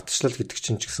 Тэгэхээр ардчлал гэдэг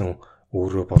чинь ч гэсэн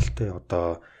өөрөө бол тэ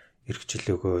одоо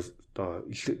эрхчлөөгөө одоо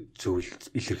зөв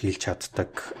илэрхийлж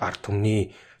чаддаг ард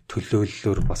түмний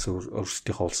төлөөллөөр бас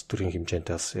өөрсдийнхөө улс төрийн хэмжээнд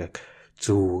бас яг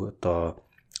зөв одоо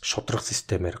шудраг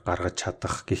системээр гаргаж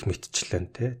чадах гэх мэтчлэн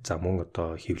тэ за мөн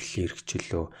одоо хэвлэлийн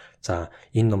эрхчлөө за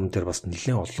энэ ном дээр бас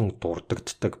нэлээд олон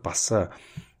дурддагддаг бас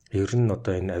ер нь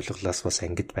одоо энэ авилгалаас бас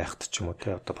ангид байхт ч юм уу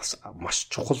тэ одоо бас маш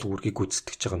чухал үүргийг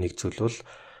гүйцэтгэж байгаа нэг зүйл бол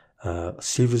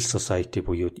civil society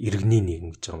буюу иргэний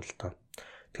нийгэм гэж байгаа юм л та.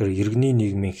 Тэгэхээр иргэний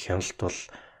нийгмийн хяналт бол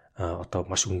одоо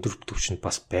маш өндөр түвшинд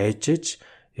бас байж ээж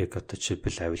яг одоо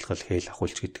жишээлбэл авилгал хэл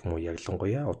ахуулж гэдэг юм уу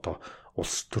ялангуяа одоо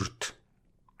улс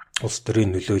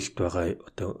төрийн нөлөөлөлд байгаа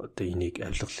одоо энийг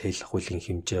авилгал хэл ахуулын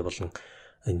хэмжээ болон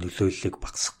нөлөөллийг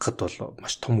багасгахад бол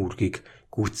маш том үргийг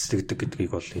гүйцэтгэдэг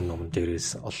гэдгийг бол энэ ном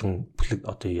дээрээс олон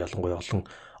одоо ялангуяа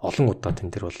олон удаа тэн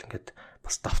дээр бол ингээд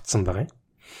бас давтсан байгаа юм.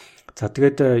 За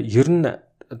тэгээд ер нь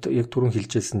яг түрүүн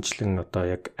хэлжсэнчлэн одоо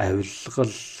яг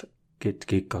авилгал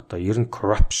гэдгийг одоо ер нь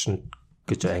corruption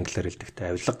гэж англиар хэлдэгтэй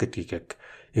авилга гэдгийг яг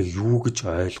юу гэж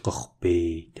ойлгох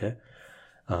бэ те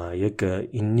яг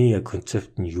энэний яг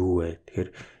концепт нь юу вэ? Тэгэхээр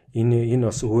энэ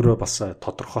бас өөрөө бас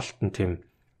тодорхойлт нь тийм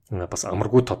бас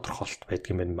амаргүй тодорхойлт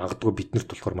байдаг юм байна. Магадгүй биднэрт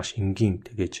болохоор маш энгийн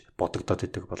тэгэж бодогдоод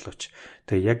байдаг боловч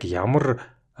тэгээ яг ямар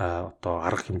одоо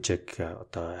арга хэмжээг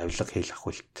одоо авилга хэл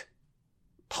ахуйлт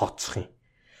тооцох юм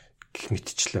гэх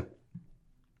мэтчлэн.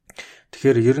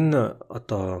 Тэгэхээр ер нь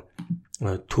одоо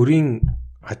төрийн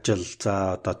ажил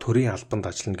за одоо төрийн албанд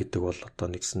ажиллана гэдэг бол одоо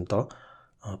нэгсэндээ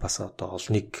бас одоо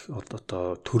олныг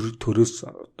одоо төрөөс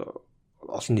одоо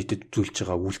олон нийтэд үзүүлж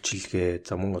байгаа үйлчилгээ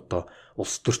за мөн одоо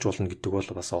улс төрч болно гэдэг бол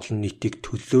бас олон нийтийг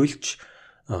төлөөлж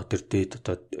тэр дээд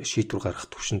одоо шийдвэр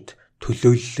гаргах түвшинд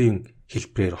төлөөллийн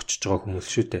хэлбэрээр очиж байгаа хүмүүс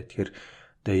шүү дээ. Тэгэхээр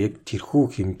одоо яг тэрхүү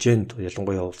хэмжээнд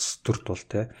ялангуяа улс төрт бол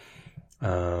те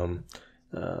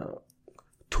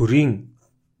төрийн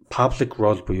public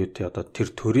role буюу те одоо тэр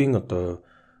төрийн одоо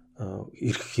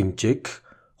эрх хэмжээг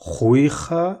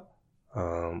хувийнхаа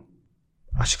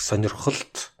ашиг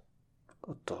сонирхолд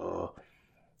одоо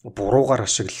буруугаар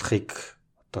ашиглахыг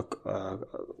одоо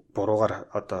буруугаар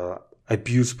одоо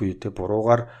abuse буюу те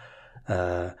буруугаар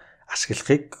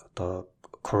ашиглахыг одоо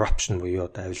corruption буюу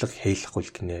одоо авилга хэл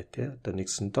ахуйл гинэ те одоо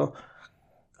нэгсэндээ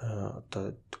одоо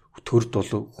төрд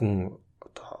бол хүн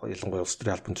одоо ялангуяа улс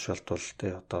төрийн албан тушаалд бол те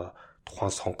одоо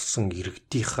тухайн сонгосон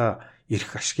иргэдийнхаа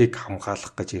эрх ашгийг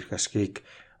хамгаалах гэж эрх ашгийг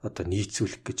одоо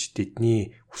нийцүүлэх гэж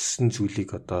тэдний хүссэн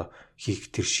зүйлийг одоо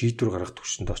хийх тэр шийдвэр гаргах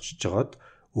түвшинд очиж жагаад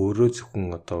өөрөө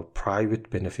зөвхөн одоо private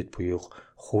benefit буюу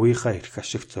хувийнхаа эрх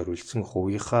ашигт зориулсан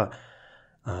хувийнхаа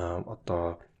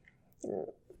одоо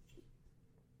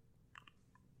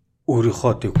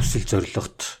өөрийнхөө тэг хүсэл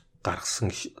зорилгот гаргасан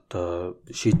одоо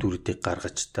шийдвэрүүдийг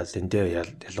гаргаж та зэндээ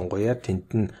ялангуяа тэнд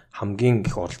нь хамгийн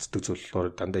их оролцдог зүйл болохоор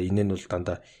дандаа энэ нь бол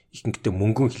дандаа ихэнхдээ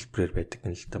мөнгөн хэлбэрээр байдаг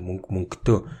юм л да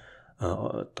мөнгөтэй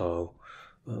одоо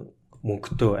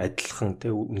мөнгөтэй адилхан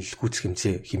тэг үнэлгүүц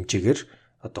хэмжээгээр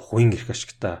одоо хувийн эрх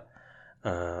ашигтаа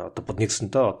одоо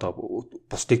нэгсэнтэй одоо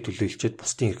бусдыг төлөөлчихэд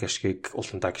бусдын эрх ашгийг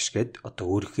уландаа гიშгээд одоо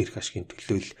өөрийнхөө эрх ашигын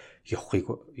төлөөл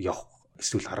явах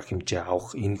эсвэл арга хэмжээ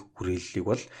авах энэ хүрээллийг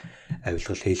бол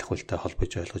авилгал хэл ахуйлтай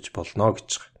холбож ойлгож болно гэж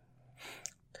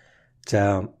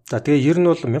байна. За тэгээ ер нь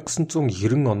бол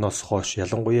 1990 оноос хойш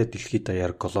ялангуяа дэлхийд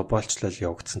даяар глобалчлал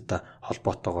явагдсантай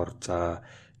холбоотойгоор за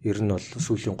ер нь бол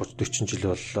сүүлийн 30-40 жил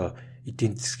бол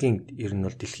эдийн засгийн ер нь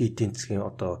бол дэлхийн эдийн засгийн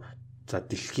одоо за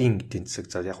дэлхийн эдийн засаг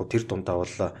за яг хөө тэр дундаа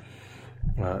бол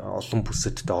олон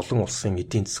бүсэдтэй олон улсын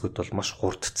эдийн засгууд бол маш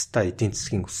хурдцтай эдийн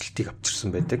засгийн өсөлтийг авчирсан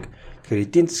байдаг. Тэгэхээр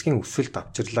эдийн засгийн өсөлт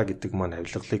авчирлаа гэдэг маань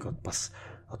авилгалыг бас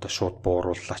одоо шууд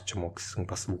буурууллаа ч юм уу гэсэн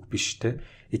бас үг биш те.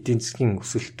 Эдийн засгийн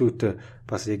өсөлтүүд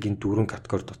бас яг энэ дөрвөн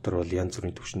категори дотор бол янз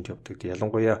бүрийн түвшинд явдаг.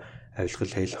 Ялангуяа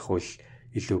авилгал хэл ахуйл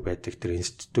илүү байдаг тэр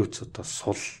институт одоо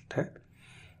сул те.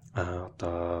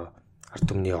 Одоо ард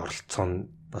түмний оролцоо нь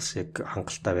бас яг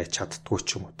хангалттай байж чаддгүй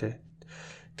ч юм уу те.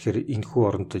 Тэгэхээр энэхүү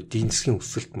оронд эдийн засгийн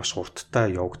өсөлт маш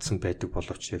хурдтай явагдсан байдаг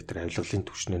боловч яг тэр авилгалын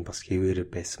түвшин нь бас хэвээрээ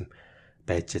байсан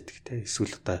байж байдаг те.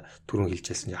 Эсвэл одоо түрүүн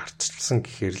хэлжсэн ардчилсан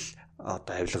гэхээр л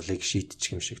одоо авилгалыг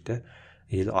шийдчих юм шиг те.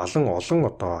 Олон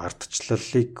одоо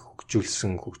ардчлалыг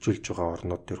хөгжүүлж байгаа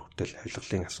орнууд төр хүртэл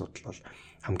авилгалын асуудал бол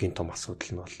хамгийн том асуудал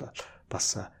нь бол бас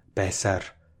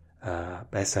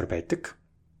байсаар байдаг.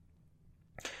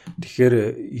 Тэгэхээр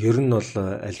ер нь бол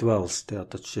альва улс те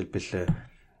одоо жишээлбэл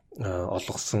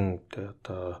олгосон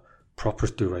одоо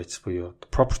property rights буюу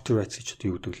property rights гэж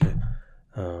юу гэдэг лээ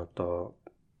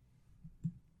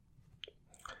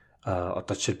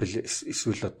одоо жишээлбэл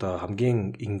эсвэл одоо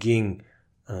хамгийн энгийн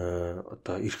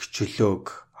одоо эрх чөлөөг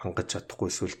хангаж чадахгүй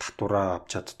эсвэл татвараа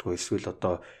авч чаддгүй эсвэл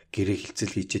одоо гэрээ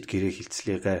хилцэл хийжэд гэрээ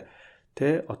хилцлийгээ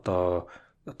тэ одоо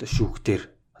шүүхтэр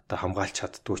одоо хамгаалж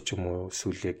чаддгүй ч юм уу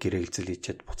эсвэл гэрээ хилцэл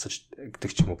хийжэд буцаж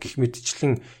гэдэг ч юм уу гэх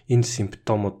мэтчлэн энэ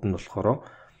симптомууд нь болохоор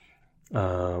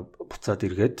буцаад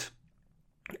эргээд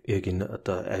яг энэ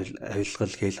одоо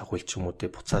авилгал хэл ахуйл ч юм уу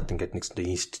тэ буцаад ингээд нэгсэндээ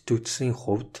институтсын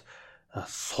хувьд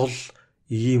сул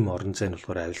ийм орон зай нь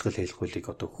болохоор авилгал хэл ахуйлыг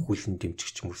одоо хөхүүлэн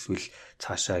дэмжих ч юм эсвэл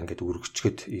цаашаа ингээд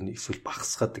өргөчгöd энэ эсвэл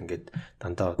багасгаад ингээд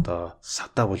дандаа одоо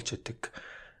садаа болж яадаг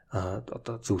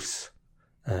одоо зүйлс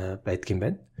байдгийм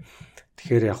байна.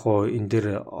 Тэгэхээр яг хоо энэ дээр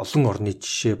олон орны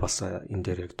жишээ бас энэ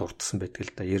дээр яг дурдсан байдаг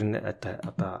л да. Ер нь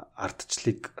одоо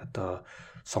ардчлалыг одоо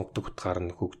сонгодог утгаар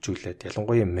нь хөгжүүлээд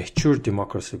ялангуяа mature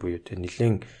democracy буюу те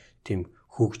нэлээд тийм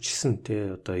хөгжсөн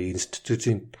те одоо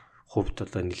институцийн хувьд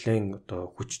одоо нэлээд одоо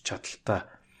хүч чадалтай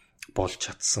болж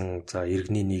чадсан. За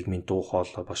иргэний нийгмийн дуу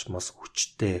хоолой бас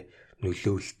хүчтэй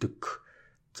нөлөөлдөг.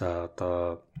 За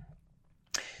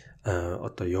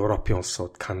одоо Европын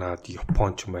улсууд, Канада,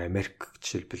 Япон ч юм уу Америк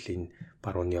жишээлбэл энэ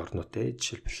барууны орнууд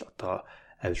жишээлбэл одоо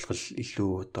авилгал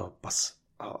илүү одоо бас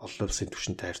олон улсын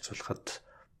түвшинтэй харьцуулахад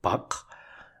бага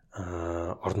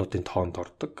орнуудын тоонд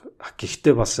ордог.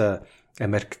 Гэхдээ бас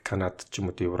Америк, Канада ч юм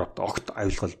уу Европт огт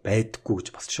авилгал байдаггүй гэж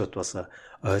бас шууд бас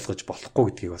ойлгож болохгүй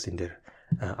гэдгийг бас энэ дээр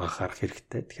анхаарах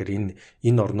хэрэгтэй. Тэгэхээр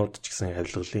энэ орнууд ч гэсэн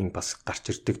авилгалын бас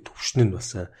гарч ирдэг түвшин нь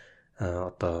бас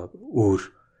одоо өөр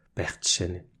байх жишээ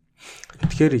нь.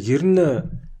 Тэгэхээр ер нь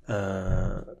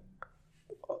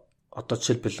одоо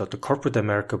жишээлбэл одоо corporate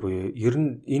America буюу ер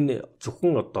нь энэ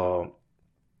зөвхөн одоо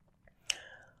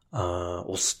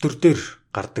улс төр дээр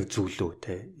гардаг зүйлөө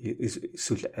те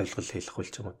эсвэл авилгал хийх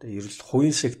болж юм уу те ерөөс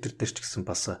хувийн сектор дээр ч гэсэн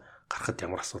бас гарахад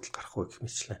ямар асуудал гарах вэ гэх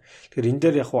мэтлээ. Тэгэхээр энэ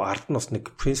дээр яг хуу ард нь бас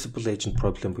нэг principal agent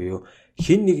problem буюу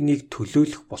хин нэг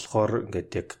төлөөлөх болохоор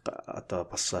ингээд яг одоо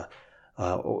бас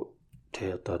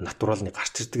тэ одоо натуралны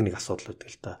гарч ирдэг нэг асуудал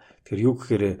байдаг л да. Тэгэхээр юу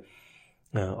гэхээр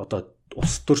одоо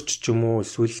улс төрч ч юм уу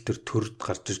эсвэл тэр төрд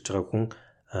гарч ирж байгаа хүн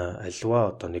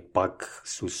альва одоо нэг баг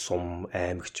эсвэл сум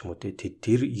аймаг ч юм уу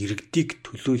тэр иргэдийг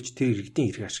төлөөлж тэр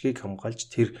иргэдийн эрх ашгийг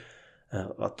хамгаалж тэр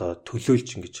одоо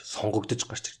төлөөлж ингэж сонгогдож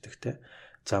гарч ирдэг те.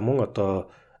 За мөн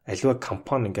одоо альва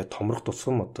компани ингээд томрох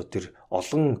тусам одоо тэр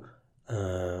олон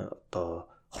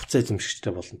одоо хувьцаа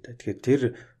эзэмшигчтэй болонтой. Тэгэхээр тэр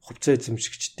хувьцаа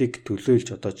эзэмшигчдийг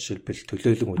төлөөлж одоо жишээлбэл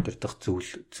төлөөлөн удирдах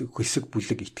хэсэг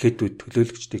бүлэг этгээдүүд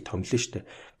төлөөлөгчдийг томлно штэ.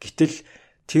 Гэтэл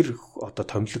тэр одоо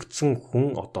томилогдсон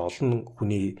хүн одоо олон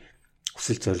хүний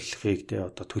хүсэл зорилгыг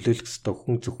тэ одоо төлөөлөх ёстой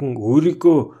хүн зөвхөн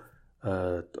өөрийгөө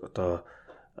одоо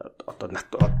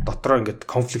дотроо ингээд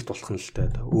конфликт болох нь л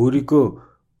тэ. Өөрийгөө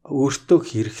өөртөө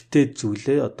хэрэгтэй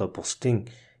зүйлээ одоо бусдын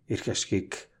эрх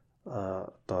ашгийг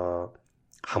одоо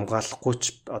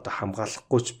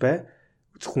хамгаалахгүй ч бай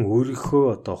зөвхөн өөрийнхөө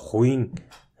одоо хувийн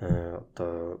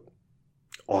одоо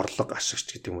орлого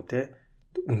ашигч гэдэг юм уу те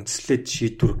үндслээд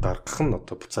шийдвэр гаргах нь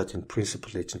одоо буцаад энэ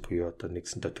principal agent буюу одоо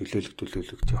нэгсэндээ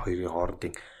төлөөлөх тийм хоёрын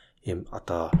хоорондын юм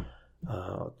одоо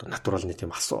натуралны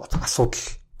тийм асуудал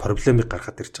проблемыг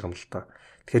гаргахад ирж байгаа юм л та.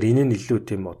 Тэгэхээр энэ нь илүү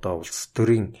тийм одоо улс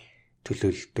төрийн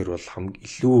төлөөлөл төр бол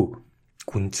илүү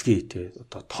гүнзгий те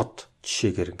одоо тод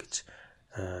жишээгээр ингэж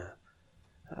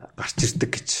гарч ирдэг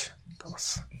гэж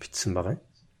бас бичсэн байгаа юм.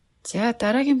 За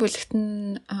дараагийн бүлэгт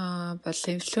нь бол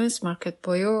influence market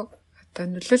буюу одоо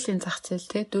нөлөөллийн зах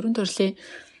зээл те дөрвөн төрлийн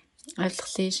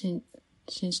авилгалын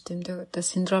шинж тэмдэг одоо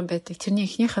синдром байдаг. Тэрний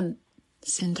ихнийх нь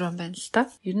синдром байна л да.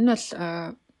 Ер нь бол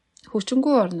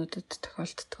хөгжингүй орнуудад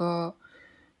тохиолддог.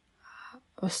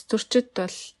 Улс төрчид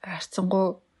бол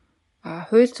харьцангуй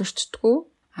хууль зөрчидгүй.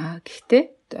 Гэхдээ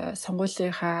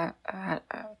сонгуулийн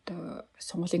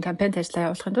кампанит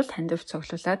ажлаа явуулахын тулд хандив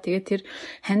цуглуулад тэгээд тэр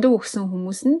хандив өгсөн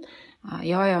хүмүүс нь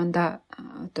яванда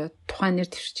одоо тухайн нэр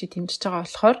дэвшигчийг дэмжиж байгаа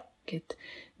болохоор гээд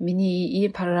миний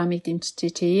ийм программыг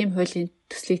дэмжижээ чи ийм хуулийн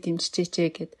төслийг дэмжижээ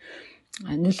гэд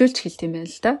нөлөөлж хэлт юм байна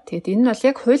л да. Тэгээд энэ нь бол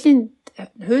яг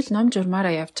хууль ном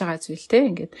журмаараа явж байгаа зүйл те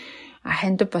ингээд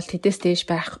хандив бол тэдэс дээш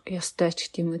байх ёстой ч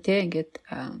гэдэм үү те ингээд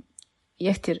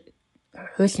яг тэр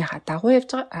хуулийнхаа дагуу явж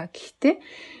байгаа. Гэхдээ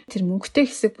тэр мөнгөтэй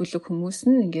хэсэг бүлэг хүмүүс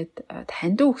нь ингээд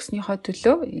хандив өгснөөхөө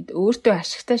төлөө өөртөө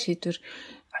ашигтай шийдвэр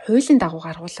хуулийн дагуу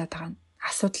гаргуулад байгаа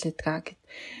асуудал гэдэг.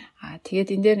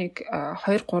 Тэгээд энэ дээр нэг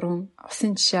 2-3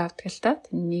 усын жишээ авдаг л та.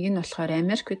 Нэг нь болохоор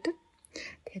Америк гэдэг.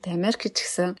 Тэгээд Америк ч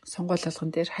гэсэн сонгуул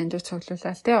болгон дээр хандив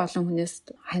цуглуулаад те олон хүнээс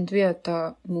хандивын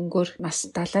одоо мөнгөөр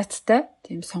маш далайцтай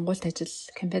тийм сонгуульт ажил,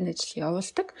 кампани ажил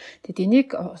явуулдаг. Тэгээд энийг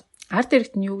ард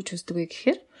иргэд нь юу гэж үздэг вэ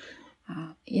гэхээр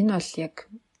энэ бол яг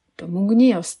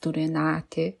мөнгөний ус дүрэнаа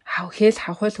тий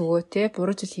хавхал өгөө тий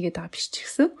буруу зүйл хийгээд байгаа биш ч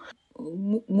гэсэн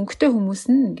мөнгөтэй хүмүүс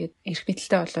нь ингээд эрх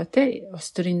мэдэлтэй болоо тий ус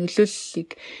дүрийн нөлөөллийг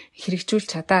хэрэгжүүлж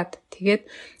чадаад тэгээд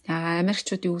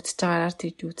Америкчуудын үзэж байгаагаар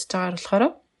тэгж үзэж байгаагаар болохоор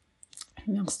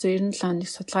 1997 оны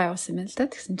судалгаа явуулсан байна л да.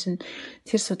 Тэгсэн чинь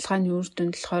тэр судалгааны үр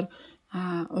дүнд болохоор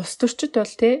ус төрчид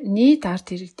бол тий нийт ард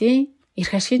иргэдийн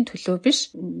эрх ашигын төлөө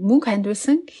биш мөнгө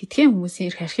хандуулсан хэдхэн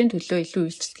хүмүүсийн эрх ашигын төлөө илүү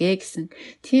үйлчлэгээ гэсэн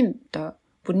тийм одоо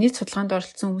бүр нийт судалгаанд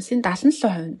оролцсон хүмүүсийн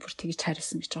 77% нь бүр тэгж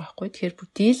хариулсан гэж байгаа байхгүй. Тэгэхээр бүр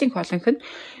дийлэнх олонх нь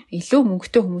илүү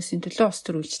мөнгөтэй хүмүүсийн төлөө ус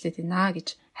төр үйлчлээд байна гэж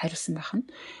хариулсан байна.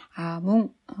 Мөн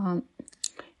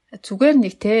зүгээр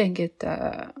нэг те ингээд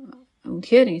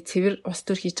үнэхээр ингэ цэвэр ус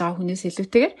төр хийж байгаа хүнээс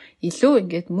илүүтэйгээр илүү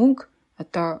ингээд мөнгө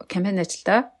одоо кампани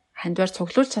ажилдаа хандвар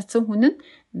цуглуулж чадсан хүн нь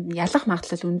ялах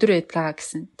магадлал өндөр байдгаа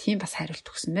гэсэн тийм бас хариулт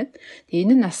өгсөн байна. Тэгээ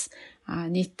энэ нь бас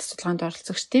нийт судалгаанд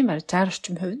оролцогчдын бараг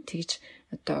 60% нь тэгж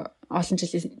одоо олон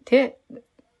жилийн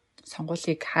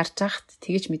сонгуулийг харж байхад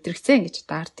тэгж мэдрэгцэн гэж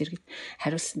одоо арт иргэд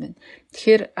хариулсан байна.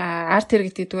 Тэгэхээр арт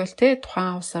иргэд гэдэг бол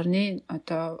тухайн улс орны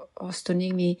одоо улс төр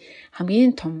нийгмийн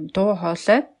хамгийн том дуу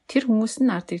хоолой тэр хүмүүс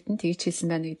нь арт иргэдэнд тэгж хэлсэн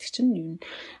байна гэдэг чинь юу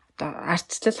одоо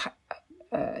артчлал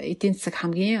эдийн засаг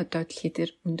хамгийн одоо дэлхий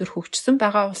дээр өндөр хөгжсөн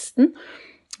байгаа улсад нь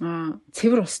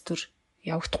цэвэр улс төр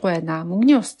явагдахгүй байна.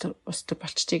 Мөнгөний улс төр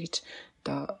болчихжээ гэж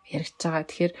одоо яригдж байгаа.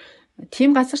 Тэгэхээр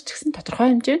тийм газар ч гэсэн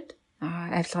тодорхой хэмжээнд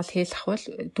авилгал хийл ахвал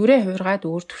дүрээ хуургаад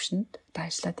өөр төвшөнд одоо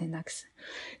ажиллаад байна гэсэн.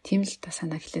 Тийм л та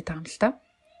санаа хэлээд байгаа юм л да.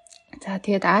 За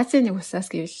тэгээд Азийн нэг улсаас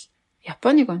гэвэл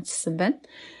Японыг онцлсан байна.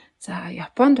 За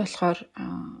Японд болохоор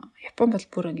Япон бол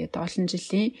бүр ингээд олон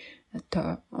жилийн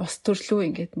одоо улс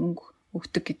төрлөө ингээд мөнгө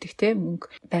өгдөг гэдэг мөнгө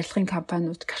барилгын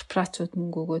компаниуд, корпорациуд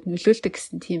мөнгө өгөөд нөлөөлдөг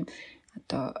гэсэн тийм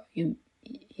одоо юм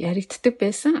яригддаг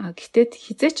байсан. Гэхдээ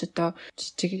хизээч одоо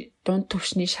жижиг дунд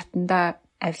түвшний шатандаа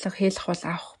авилга хийх бол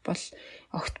авах бол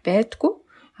огт байдгүй.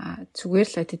 Зүгээр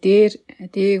л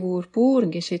дээгүүр бүр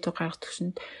ингээд шийдвэр гаргах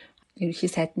төвшөнд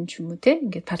ерөнхий сайд нь ч юм уу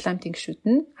ингээд парламентын гишүүд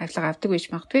нь авилга авдаг байж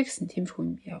магадгүй гэсэн тиймэрхүү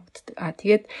юм явагддаг.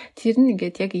 Тэгээд тэр нь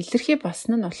ингээд яг илэрхий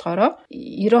болсон нь болохоор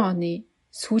 90 оны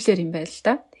сүүлээр юм байл л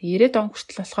да. 90-ад он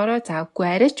хүртэл болохоор за үгүй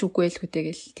арайч үгүй л хөтэй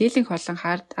гэл дийлэнх олон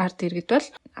ард иргэд бол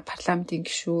парламентын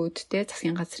гишүүд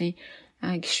засгийн газрын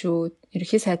гишүүд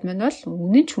ерөнхий сайд маань бол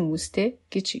үнэн ч хүмүүстэй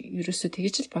гэж ерөөсөө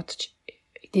тэгж л бодож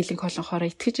дийлэнх олонхороо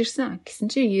итгэж ирсэн. Гэсэн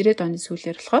чинь 90-ад оны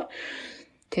сүүлээр болохоор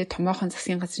тэгээ томоохон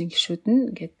засгийн газрын гишүүд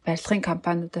нь ингээд барилгын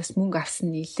компаниудаас мөнгө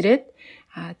авсан нь илрээд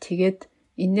тэгээд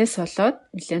энээс болоод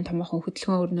нэлээд томоохон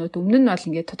хөдөлгөөн өрнөд өмнө нь бол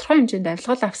ингээд тодорхой хэмжээнд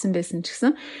авилгал авсан байсан ч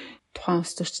гэсэн тухайн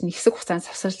улс төрч нь хэсэг хугацаанд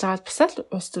савсарж байгаад бусаад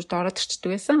улс төрд ороод ирчдэг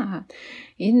байсан.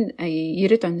 Энэ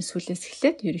 90-ад оны сүүлээс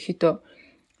эхлээд ерөнхийдөө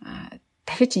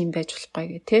дахиж юм байж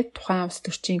болохгүй гэх тухайн улс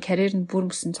төрчийн карьер нь бүр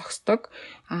мөсөн зогсдог.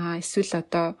 Эсвэл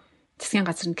одоо засгийн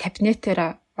газар нь кабинетээр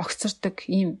огцордог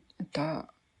ийм одоо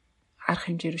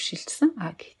арга хэмжээр шилжсэн.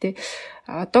 Гэхдээ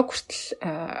одоо хүртэл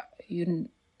ер нь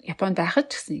Японд байхад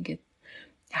ч гэсэн ингээд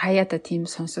хаяада тийм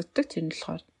сонсогддог. Тэр нь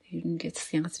болохоор ер нь ингээд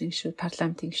засгийн газрын гишүүд,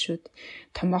 парламентын гишүүд,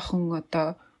 томоохон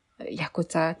одоо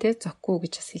якуза зокку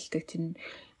гэж бас хэлдэг. Тэр нь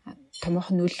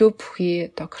томоохон нөлөө бүхий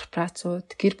одоо корпорациуд,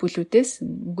 гэр бүлүүдээс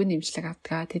мөнгө нэмжлэг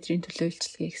авдаг, тэдний төлөө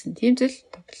үйлчлэгээ гэсэн тийм зүйл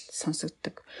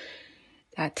сонсогддог.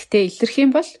 Тэгтээ илэрх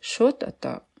юм бол шууд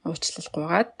одоо уучлал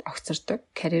гуйгаад огцордог,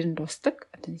 карьер нь дуусдаг.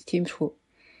 Одоо тиймэрхүү.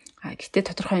 Гэтээ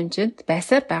тодорхой хэмжээнд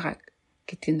байсаар байгаа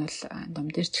гэдэг нь бол ном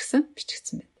дээр ч гэсэн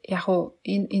бичигдсэн байна. Яг уу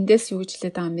эндээс юу гэж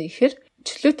хэлээд байгаа юм бэ гэхээр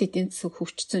чөлөөт эдийн засаг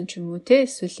хөгжсөн ч юм уу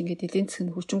эсвэл ингээд эдийн засаг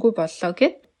нь хөгжингүй боллоо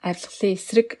гэд авилгалын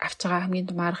эсрэг авч байгаа хамгийн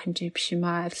том арга хэмжээ биш юм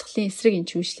аа. Авилгалын эсрэг энэ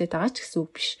чийшлээд байгаа ч гэсэн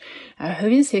үг биш.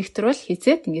 Хувийн сектор бол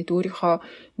хизээд ингээд өөрийнхөө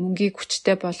мөнгийг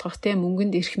хүчтэй болгох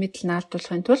мөнгөнд эрх мэдэл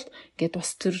наалдуулахын тулд ингээд ус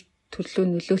төрлөө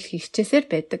нөлөөлөх хичээсээр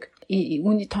байдаг.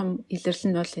 Үүний том илэрлэл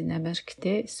нь бол энэ Америк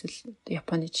эсвэл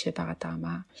Японы жишээ байгаа юм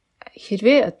аа.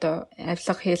 Хэрвээ одоо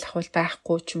авилга хийх ахвал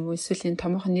байхгүй ч юм уу эсвэл энэ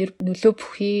томоохон нөлөө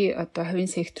бүхий одоо хувийн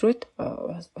секторууд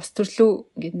ус төрлөө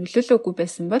ингээд нөлөөлөөгүй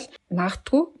байсан бол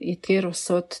магадгүй эдгээр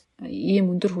улсууд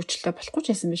ийм өндөр хөгжилтэй болохгүй ч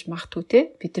байсан биш магадгүй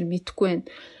бид нар мэдэхгүй байна.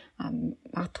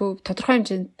 Магадгүй тодорхой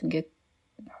хэмжээнд ингээд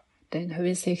одоо энэ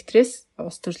хувийн секторээс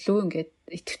ус төрлөө ингээд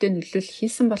идэвхтэй нөлөөлөл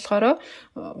хийсэн болохоор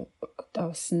одоо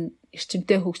улс нь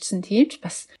эрчимтэй хөгжсөн тиймч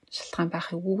бас шалтгаан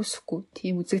байхыг үгүйсэхгүй.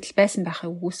 Тийм үзэгдэл байсан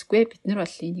байхыг үгүйсэхгүй. Бид нар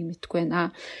бол энийг мэдэхгүй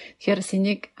байна. Тэгэхээр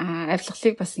энийг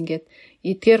авилгалыг бас ингээд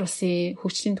эдгээр улсын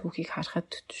хөгжлийн түүхийг харахад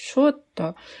шууд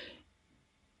одоо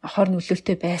хор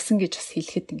нөлөөлтэй байсан гэж бас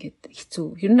хэлэхэд ингээд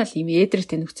хэцүү. Ер нь бол ийм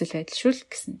эдрэгтэй нөхцөл байдал шүү л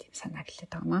гэсэн тийм санаа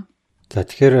гэлээд байгаа маа. За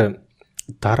тэгэхээр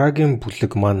дараагийн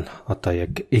бүлэг маань одоо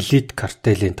яг элит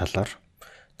картелийн талаар.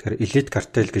 Тэгэхээр элит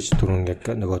картел гэж түрүүн яг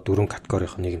нөгөө дөрвөн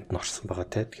категорийн нэгэнд нь орсон байгаа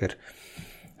те. Тэгэхээр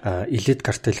элит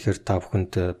картел гэхээр та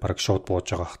бүхэнд бараг шууд бууж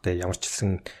байгаа хэ ямар ч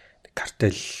хэлсэн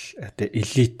картел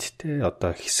элит те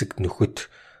одоо хэсэг нөхөд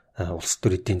улс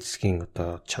төр эдийн засгийн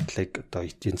одоо чадлыг одоо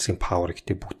эдийн засгийн паверыг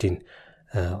те бүгдийг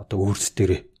одоо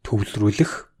өөрсдөө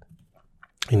төвлөрүүлэх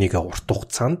энийг урт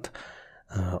хугацаанд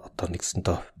одоо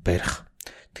нэгсэндээ барих.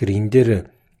 Тэгэхээр энэ дээр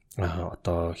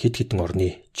одоо хэд хэдэн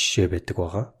орны жишээ байдаг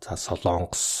байгаа. За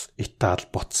Солонгос, Итали,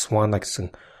 Ботсвана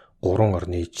гэсэн 3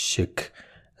 орны жишээг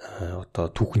одоо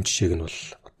түүхэн жишээг нь бол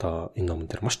одоо энэ номон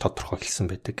дээр маш тодорхой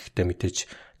хэлсэн байдаг. Гэхдээ мэдээж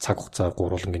цаг хугацаа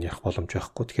гурвууланг ярих боломж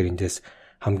байхгүй. Тэгэхээр эндээс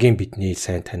хамгийн бидний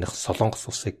сайн таних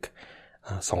Солонгос улсыг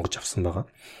сонгож авсан байгаа.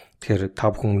 Тэгэхээр та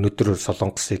бүхэн өнөөдөр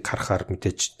Солонгосыг харахаар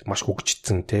мэдээж маш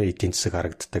хөгжсөн те эдийн засаг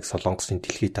харагддаг Солонгосын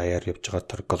дэлхийд даяар явж байгаа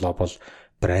тэр глобал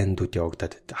брэндүүд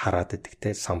явагдаад хараад байдаг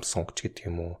те Samsung ч гэдэг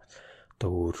юм уу одоо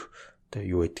өөр одоо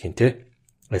юу гэдгийг те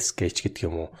SK ч гэдэг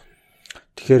юм уу.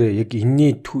 Тэгэхээр яг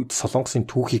энэний Солонгосын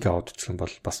түүхийг аваад үзэх юм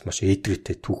бол бас маш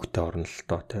ээдрээтэй түүхтэй орно л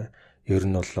доо те. Ер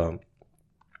нь бол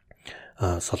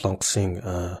Солонгосын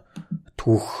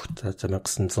түүх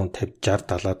 1950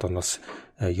 60-70-аад оноос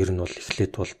ер нь бол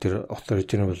эхлээд бол тэр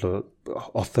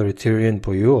authoritarian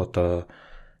буюу одоо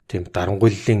тийм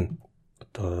дарангуйллын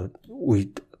одоо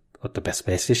үед одоо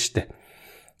байсан шүү дээ.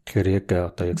 Тэгэхээр яг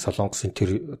одоо яг Солонгосын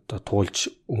тэр одоо туулж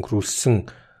өнгөрүүлсэн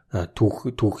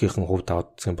түүхийнхэн хувьд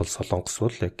аваад үзэх юм бол Солонгос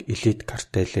бол яг элит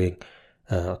картелийн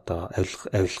одоо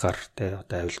авилгаар те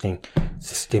одоо авилгын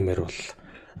системээр бол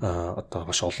одоо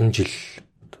маш олон жил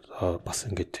бас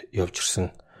ингэж явж ирсэн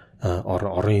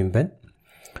орон юм байна.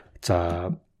 За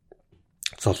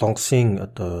Солонгосын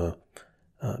одоо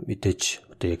мэдээж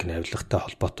одоо яг авилгатай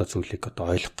холбоотой зүйлийг одоо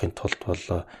ойлгохын тулд бол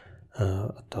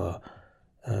одоо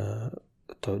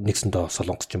нэгсэндээ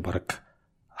Солонгос чинь бараг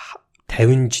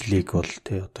 50 жилиг бол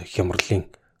тий одоо хямралын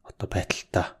одоо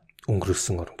байдалтай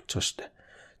өнгөрөөсөн орн гэж байгаа шүү дээ.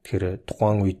 Тэгэхээр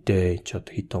тухайн үедээ ч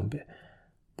одоо хэд он бэ?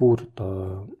 Бүр одоо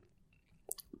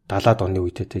 70-аад оны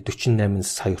үедээ тий 48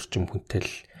 сая орчим хүнтэй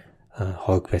л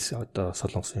хойг байсан одоо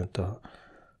Солонгосын одоо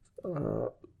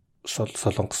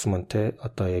Солонгос маань те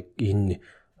одоо яг энэ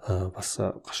бас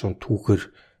гашуун түүхээр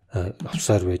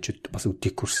авсаар байж бас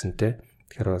үдийг хүрсэн те.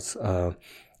 Тэгэхээр бас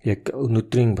яг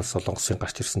өнөөдрийн бас Солонгосын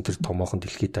гарч ирсэн тэр томоохон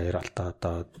дэлхийд даяар алдаа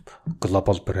одоо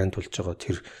глобал брэнд болж байгаа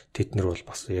тэр тэд нар бол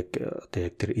бас яг одоо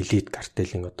яг тэр элит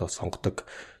картелийн одоо сонгодог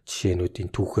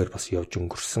жишээнүүдийн түүхээр бас явж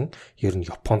өнгөрсөн. Ер нь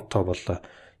Японтой бол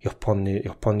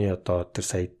Японы одоо тэр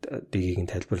сая дэгийг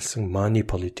нь тайлбарласан money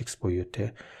politics буюу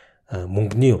те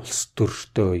мөнгөний улс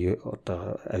төртэй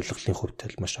одоо авилгалын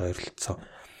хувьд маш ойрлцсон.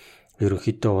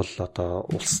 Ерөнхийдөө бол одоо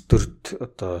улс төрд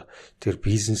одоо тэр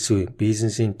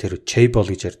бизнесийн тэр chaebol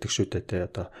гэж ярьдаг шүү дээ те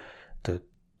одоо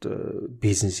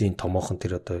бизнесийн томоохон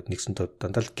тэр одоо нэгсэндээ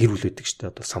дандаа л гэр бүл байдаг шүү дээ.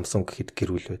 Одоо Samsung гэхэд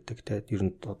гэр бүл байдаг те. Ер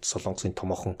нь Солонгосын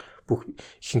томоохон бүх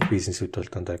ихэнх бизнесүүд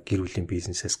бол дандаа гэр бүлийн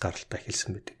бизнесээс гаралтай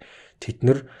эхэлсэн байдаг. Тэд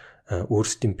нэр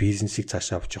өөрсдийн бизнесийг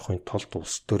цаашаа авч явахын тулд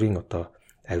улс төрийн одоо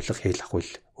авилга хэл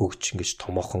ахуйл өгч ингэж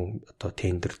томоохон одоо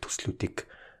тендер төслүүдийг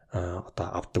одоо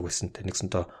авдаг байсан.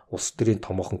 Нэгсэндээ улс төрийн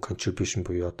томоохон contribution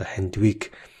буюу одоо хандвиг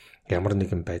ямар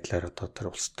нэгэн байдлаар одоо тэр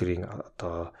улс төрийн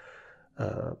одоо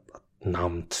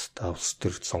намд улс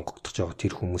төрд сонгогдож байгаа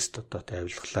тэр хүмүүст одоо тэр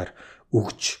авилгалаар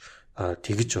өгч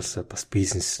тэгж бас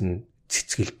бизнес нь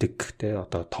цэцгэлдэг те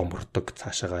одоо томордог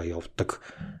цаашаагаа явдаг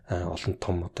олон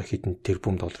том одоо хэдэн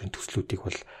тэрбум долларын төслүүдийг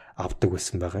бол авдаг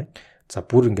байсан байгаа. За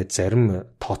бүр ингээд зарим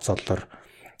тооцоололоор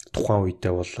тухайн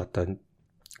үедээ бол одоо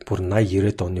бүр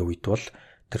 80-90-ад оны үед бол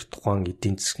тэр тухайн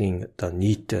эдийн засгийн одоо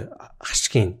нийт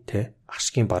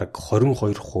ашгийн бараг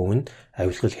 22% нь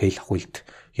авилгал хэл ахуйлд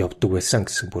явдаг байсан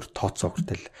гэсэн бүр тооцоо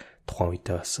хүртэл тухайн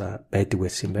үедээ бас байдаг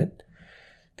байсан юм байна.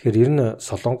 Тэгэхээр ер нь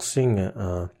Солонгосын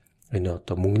энэ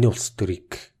одоо мөнгөний улс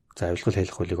төрийг за авилгал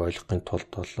хэл ахуйлыг ойлгохын тулд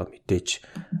бол мэдээж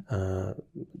одоо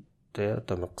тэр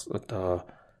 70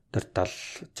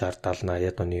 60 70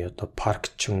 80-ад оны одоо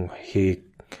Парк Чун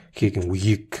Хегийн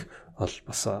үеийг бол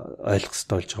бас ойлгох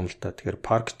хэрэгтэй болж байгаа юм л да. Тэгэхээр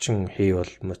Парк Чун Хе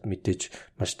бол мэдээж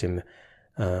маш тийм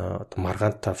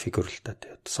маргаантай фигюр л да.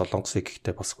 Солонгосыг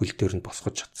гэхдээ бас хөл дээр нь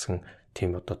босгож чадсан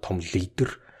тийм одоо том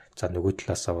лидер. За нөгөө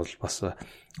талаасаа бол бас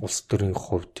улс төрийн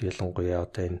хувьд ялангуяа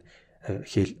одоо энэ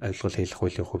авилгал хэл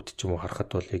хуулийн хувьд ч юм уу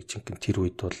харахад бол яг жинхэнэ тэр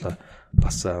үед бол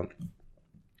бас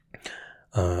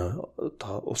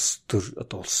одоо улс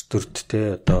төрд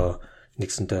те одоо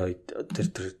нэгсэндээ тэр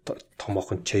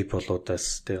томоохон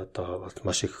chaebol-уудаас те одоо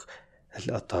маш их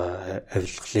одоо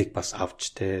авилгалыг бас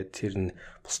авч те тэр нь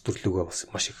бус төрлөөгөө бас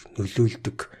маш их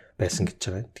нөлөөлдөг байсан гэж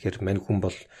байгаа юм. Тэгэхээр мань хүн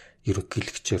бол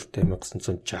ерөнхийлөгчөөр те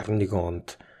 1961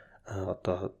 онд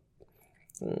одоо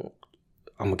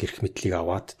амаг эрх мэдлийг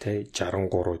аваад те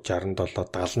 63, 67,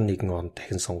 71 онд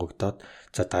дахин сонгогдоод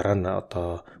за дараа нь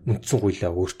одоо үндсэн хуулиа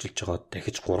өөрчилж байгаа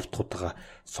дахиж 3 дахь удаага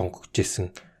сонгогдож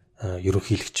исэн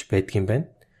ерөнхийлөгч байдгийн байна.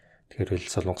 Тэгэхээр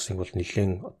Солонгосын бол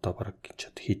нэлээд одоо бараг гэж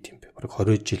хийд юм бэ. Бараг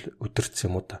 20 жил өдөрцсөн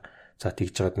юм уу та. За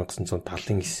тэгж жагаад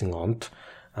 1979 онд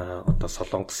одоо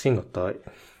Солонгосын одоо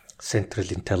Central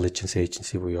Intelligence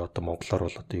Agency буюу одоо монголоор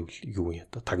бол одоо юу юм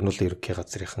одоо тагнуулын ерөнхий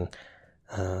газрынхан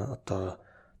одоо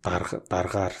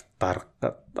даргаар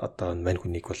одоо мань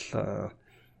хүнийг бол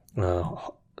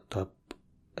одоо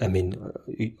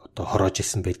одоо хороож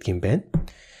исэн байдгийн байна.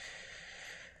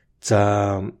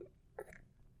 За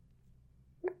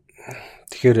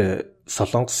тэгэхээр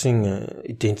Солонгосын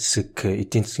эдийн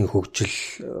засгийн хөгжил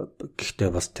гэхдээ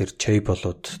бас тэр чей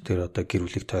болоод тэр одоо гэр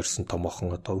бүлийг тойрсон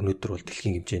томоохон одоо өнөөдөр бол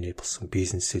дэлхийн хэмжээний болсон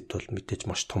бизнесэд бол мэдээж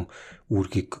маш том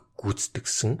үүргийг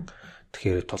гүйцэтгэсэн.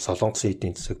 Тэгэхээр Солонгосын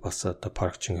эдийн засаг бас одоо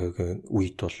Парк Чин-хегийн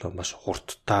үед бол маш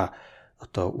хурдтай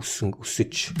одоо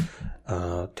өсөж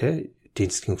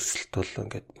эдийн засгийн өсөлт бол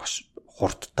ингээд маш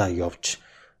хурдтай явж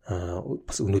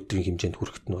бас өнөөдрийн хэмжээнд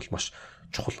хүрэхэд нь бол маш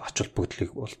чухал ач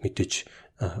холбогдлыг бол мэдээж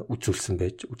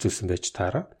үзүүлсэн байж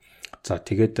таараа. За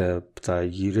тэгээд за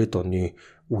 90-ад оны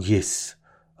үеэс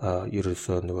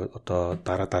ерөөсөө нөгөө одоо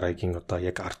дараагийн одоо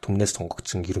яг ард түмнээс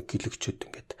сонгогдсон ерөнхийлөгчид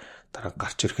ингээд дараа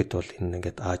гарч ирэхэд бол энэ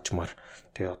ингээд аажмаар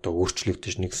тэгээ одоо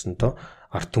өөрчлөгдөж нэгсэндээ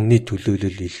ард түмний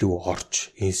төлөөлөл илүү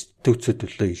орж, институцүүд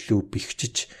төлөө илүү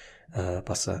бэхжиж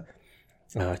бас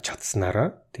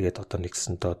чадсанараа тэгээд одоо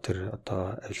нэгсэндээ тэр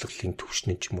одоо авилгалын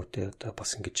төвшний ч юм уу те одоо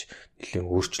бас ингэж нэлээд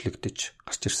өөрчлөгдөж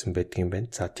гарч ирсэн байдгийн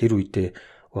байна. За тэр үедээ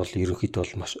бол ерөнхийдөө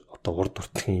бол маш одоо урд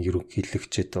уртын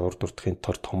ерөнхийлөгчид урд уртын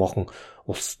тор томоохон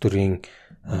улс төрийн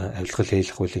авилгал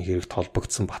хийх хуулийн хэрэгт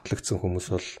холбогдсон батлагдсан хүмүүс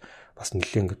бол бас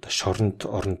нэлээд одоо шоронд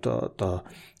оронд одоо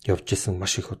явж исэн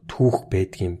маш их түүх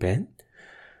байдгийн байна.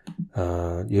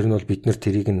 Ер нь бол бид нэр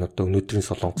тэрийг нь одоо өнөөдрийн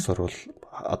солонгосоор бол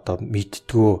одоо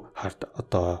мэддгөө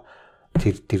одоо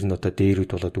тэр нь одоо дээр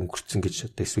үед болоод өнгөрцөн гэж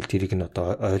одоо эсвэл тэрийг нь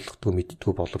одоо ойлгодгоо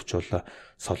мэддгөө боловч бол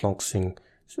солонгосын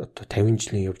одоо 50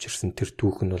 жилийн явж ирсэн тэр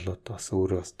түүх нь бол одоо бас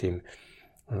өөрөө бас тийм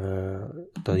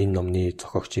одоо энэ номны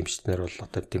зохиогч эмчтнэр бол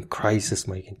одоо тийм crisis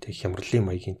маягийн тийм хямралын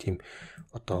маягийн тийм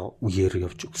одоо үеэр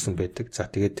явж өгсөн байдаг. За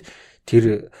тэгээд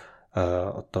тэр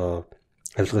одоо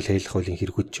авилгал хийх хуулийн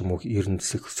хэрэгүүд ч юм уу ер нь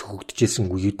сөхөгдөжсэн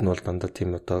үед нь бол дандаа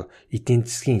тийм одоо эдийн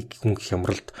засгийн хүн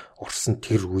хямралд орсон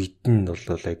тэр үед нь бол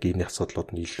яг энэ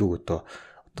асуудлууд нь илүү одоо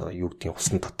юу гэдгийг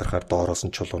усан татархаар доороос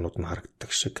нь чулуунууд нь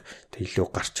харагддаг шиг тэг илүү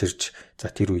гарч ирж за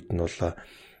тэр үед нь бол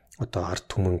одоо ард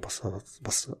түмэн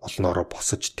бас олноороо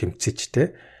босож тэмцэж те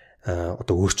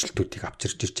одоо өөрчлөлтүүдийг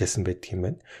авчирч ирж байсан байдаг юм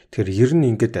байна. Тэгэхээр ер нь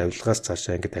ингээд авилгаас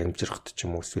цаашаа ингээд амжирахт ч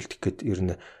юм уу эсвэл тэгэхэд ер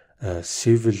нь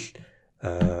civil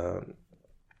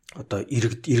одоо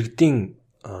иргэдийн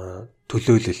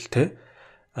төлөөлөл те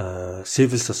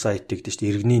civil society гэдэг чинь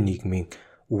иргэний нийгмийн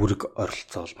үүрэг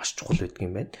оролцоо бол маш чухал байдаг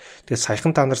юм байна. Тэгээд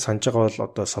саяхан та нар санаж байгаа бол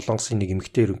одоо Солонгосын нэг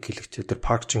эмэгтэй ерөнхийлөгч тэр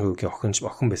Парк Чин-хегийн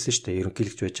охин байсан шүү дээ.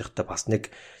 Ерөнхийлөгч байж байхдаа бас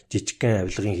нэг жижигхэн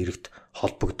авилгын хэрэгт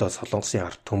холбогдоод Солонгосын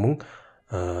ард түмэн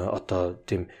одоо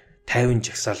тийм 50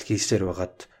 жагсаал хийсээр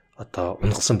байгаад одоо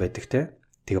унгасан байдаг те.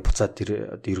 Тэгээ буцаад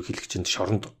тэр ерөнхийлөгчөнд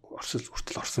шоронд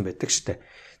хүртэл орсон байдаг шүү дээ.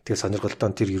 Тэгээ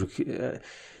сонирхолтой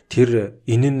тэр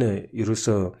энэ нь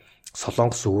ерөөсөө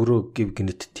Солонгос өөрөө гів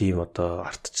гинэт тийм одоо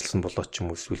ардчилсан болоо ч юм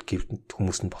уу эсвэл гівд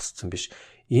хүмүүс нь босцсон биш.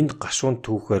 Энд гашуун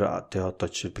түүхээр одоо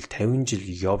жишээлбэл 50 жил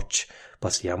явж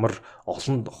бас ямар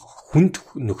олон хүнд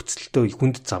нөхцөлтөө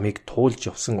хүнд замыг туулж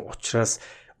явсан учраас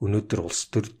өнөөдөр улс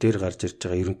төр дээр гарч ирж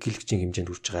байгаа ерөнхийлөгчийн хэмжээнд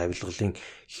хүрч байгаа авилгалын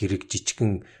хэрэг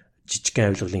жижигхэн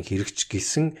авилгалын хэрэгч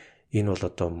гэсэн энэ бол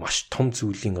одоо маш том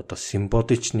зүйлийн одоо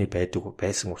символичны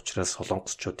байсан учраас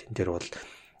солонгосчууд энэ дээр бол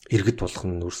иргэд болох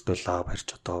нь өөрсдөө лав харж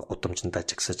одоо гудамжиндаа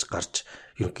жагсаж гарч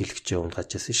ерөнхийлөгчөө унгааж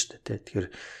яасан шүү дээ. Тэгэхээр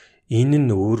энэ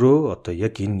нь өөрөө одоо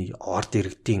яг энэ орд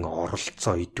иргэдийн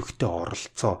оролцоо, идэвхтэй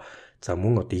оролцоо за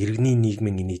мөн одоо иргэний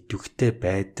нийгмийн энэ идэвхтэй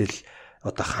байдал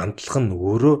одоо хандлага нь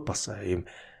өөрөө бас ийм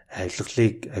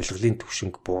авилгалын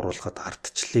төвшинг бууруулахад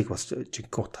ардчлалыг бас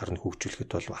жинхэнэ утгаар нь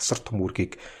хөгжүүлэхэд бол асар том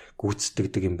үүргийг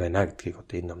гүйцэтгэдэг юм байна гэдгийг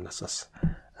одоо энэ номнаас бас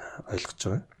ойлгож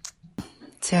байгаа.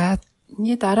 За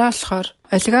Миний дараа болохоор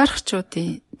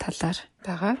олигархчуудын талаар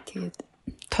байгаа. Тэгээд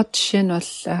тод жишээ нь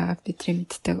бол бидний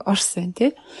мэддэг Орос байна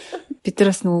тий. Бид нар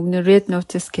бас нөгөө Red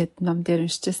Notice гэдэг ном дээр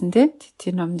уншижсэн тий.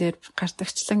 Тэр ном дээр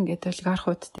гардагчлан гэдэг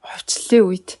олигархууд хувьчлалын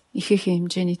үед их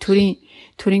хэмжээний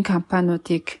төрийн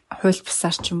компаниудыг хууль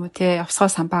бусаар ч юм уу тий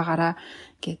явсгоо самбаагаараа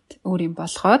гэд өөр юм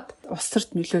болгоод улс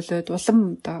төрд нөлөөлөөд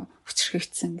улам одоо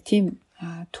хүчрхэгдсэн тийм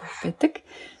түүх байдаг.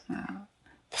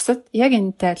 Бусад яг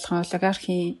энэтэй адилхан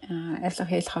олигархийн авилга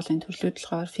хийх холын төрлүүд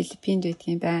болохоор Филиппинд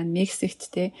байдгийн байна, Мексикт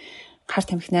те гар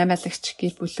тамхи наймаалагч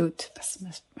гэр бүлүүд бас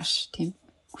маш тийм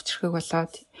хүчрхэг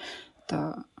болоод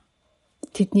одоо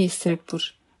тэдний эсрэг бүр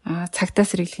цагтаа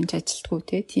сэргийлэх ажилтгүй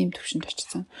те тийм төвшөнд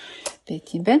очсон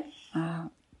байдгийн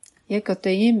байна. Яг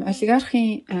одоо ийм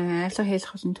олигархийн авилга хийх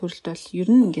холын төрлд бол ер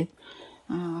нь ингээд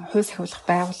хууль сахиулах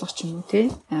байгууллага ч юм уу те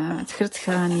захир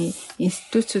захиргааны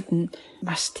институцүүд нь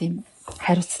маш тийм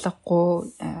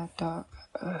хариуцлагагүй одоо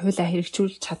хуулиа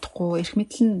хэрэгжүүлж чадахгүй эрх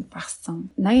мэдэл нь багассан.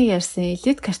 80 ярьсан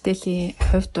элит картелийн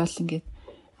хувьд бол ингээд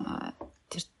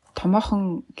тэр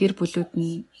томоохон гэр бүлүүд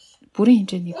нь бүрийн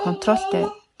хэмжээний контролтой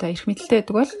одоо эрх мэдэлтэй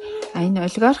байдаг бол энэ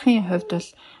олигархийн хувьд бол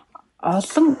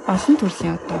олон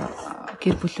төрлийн одоо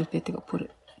гэр бүлүүд байдаг. Бүр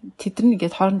тэд нар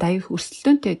ингээд хооронд аюул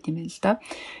өрсөлдөөнтэй байд юм байна л да.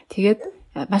 Тэгээд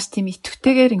маш тийм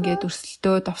итгэвтэйгээр ингээд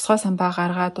өрсөлдөө довсгой самбаа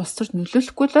гаргаад улс төрд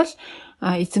нөлөөлөхгүй л бол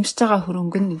эзэмшиж байгаа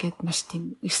хөрөнгө нь ингээд маш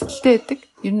тийм эрсдэлтэй байдаг.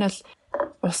 Ер нь бол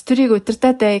улс төрийг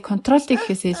удирдах контролыг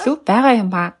гэхээс илүү байгаа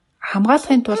юм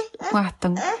хамгаалахын тулд хүн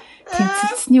хатан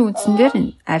тэмцэлцсний үндсэн дээр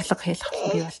арилга хийх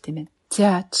бий болт юм байна.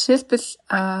 За жишээлбэл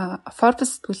Forbes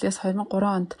сэтгүүлээс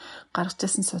 2003 онд гаргаж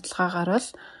ирсэн судалгаагаар бол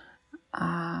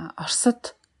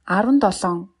Оросд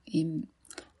 17 ийм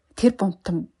тэр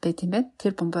бомтон байт юм байна.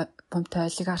 Тэр бомтой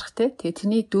олигарх те. Тэгээ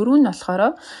тэрний 4 нь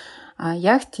болохоор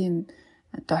яг тийм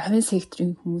одоо хувийн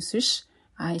секторын хүмүүс биш.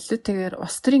 Илүүтэйгээр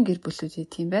улс төрийн гэр бүлүүд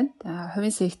гэх юм байна.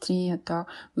 Хувийн секторын одоо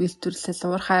үйлдвэрлэл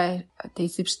уурхай одоо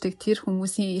эзэмшдэг тэр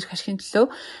хүмүүсийн эрх ашигын төлөө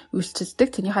үйлчилдэг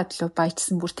тэрнийхээ төлөө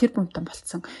баяжсан бүр тэр бомтон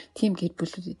болцсон тийм гэр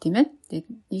бүлүүд гэх юм байна. Тэгээд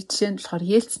нэг жишээ нь болохоор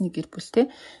Ельцний гэр бүл те.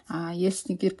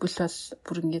 Ельцний гэр бүл бол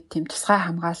бүр ингээд тийм тусгай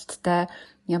хамгаалттай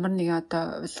ямар нэгэн одоо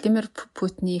Владимир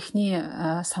Путиний эхний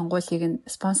сонгуулийг нь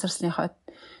спонсорсныхоо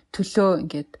төлөө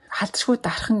ингээд халдшгүй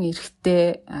дархан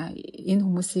эрэхтэй энэ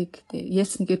хүмүүсийг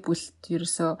Ельцний гэр бүлд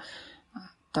ерөөсөө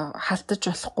одоо халдаж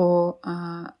болохгүй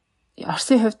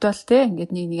Оросын хувьд бол те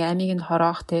ингээд нэг амийг нь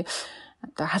хороох те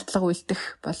одоо халдлага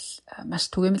үлдэх бол маш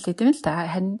түгээмэл гэдэг юм л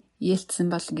да. Харин Ельцин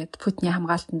бол ингээд Путиний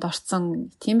хамгаалтанд орцсон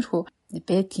тиймэрхүү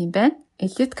байдгийн байна.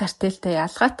 Элит картелтэй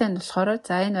ялгаатай нь болохоор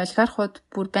за энэ олигархууд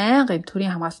бүр байнга юм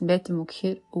төрийн хамгаалсан байт юм уу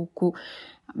гэхээр үгүй.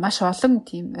 Маш олон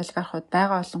тийм олигархууд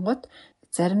байгаа болонгууд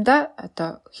заримдаа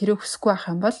одоо хэрэг хүсэхгүй байх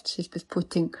юм бол жишээлбэл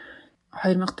Путин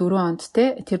 2004 онд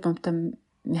те тэр бомтон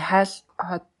Михаил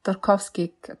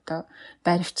Ходорковскийг одоо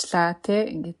баривчлаа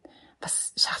те ингээд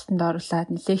бас шахалтанд оруулаад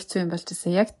нэлээд хэцүү юм болж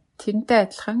ирсэн. Яг тэрнтэй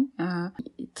адилхан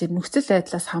тэр нөхцөл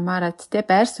байдлаас хамаарат те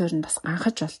байр суурь нь бас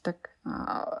ганхаж болдог.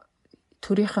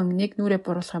 Төрийнхэн нэг нүрээ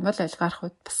буруулах юм бол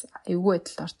олигархууд бас эвгүй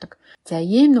байдалд ордог. За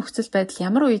ийм нөхцөл байдал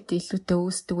ямар үед илүүтэй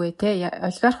үүсдэг вэ те?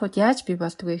 Олигархууд яаж бий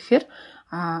болдог вэ гэхээр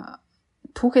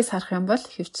түүхээс харах юм бол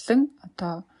хөвчлэн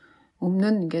одоо өмнө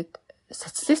нь ингээд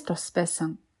социалист ус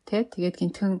байсан тий тэгээд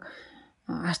гинтхэн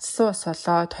арчсан ус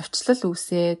болоод ховчлол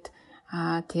үүсээд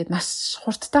тэгээд маш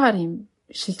хурдтайгаар ийм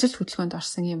шилжилт хөдөлгөөнд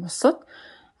орсон ийм улсууд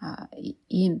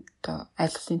ийм одоо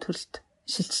айлгын төрөлд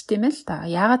шилждэг юм л да.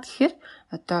 Яагаад гэхээр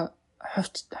одоо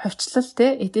ховчлол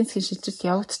тий эдийн засгийн шилжилт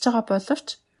явагдаж байгаа боловч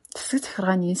засаг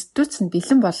захиргааны институт нь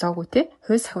бэлэн болоогүй тий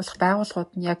хууль сахиулах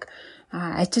байгууллагууд нь яг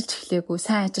ажиллаж эхлэегүй,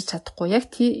 сайн ажиллаж чадахгүй. Яг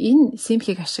энэ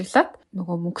симхийг ашиглаад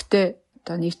нөгөө мөнгөтэй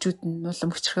одоо нэгжүүд нь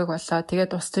нулан хүчрхэг болоо.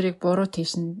 Тэгээд улс төрийг буруу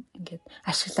тийш нь ингээд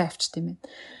ашиглаа авчт юм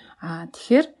байна.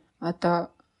 Тэгэхээр одоо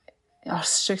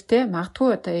Орос шиг те магадгүй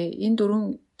одоо энэ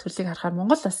дөрвөн төрлийг харахаар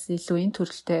Монгол бас илүү энэ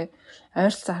төрөлтэй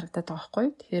ойролцоо харагдаад байгаа байхгүй.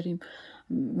 Тэгэхээр ийм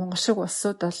Монгол шиг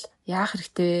улсууд бол яах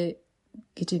хэрэгтэй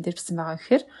гэж энэ дээр бичсэн байгаа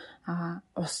гэхээр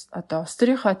одоо улс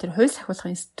төрийнхөө тэр хууль сахиулах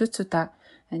институтуудаа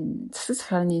засаг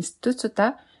захиргааны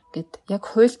институтуудаа гэд яг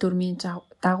хууль дүрмийн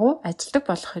дагуу ажилладаг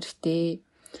болох хэрэгтэй.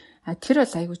 Тэр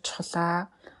бол аягүй чухлаа.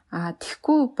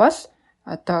 Тэгэхгүй бол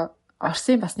одоо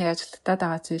Оросын бас нэг ажилтдаг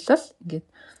байгаа зүйл бол ингээд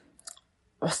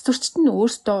улс төрчид нь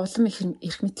өөрсдөө улам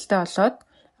их мэтэлтэй болоод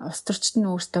улс төрчид нь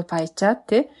өөрсдөө баяжаад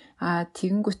тий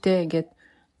тэгэнгүүтээ ингээд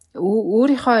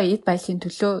өөрийнхөө эд баялагын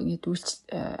төлөө ингээд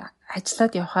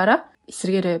ажиллаад явхаараа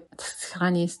эсрэгээрээ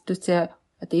захиргааны институцээ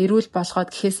одоо эрүүл болгоод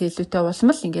гэхээс илүүтэй улам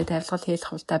л ингээд авилгал хийх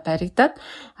хувьдаа баригдаад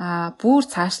бүр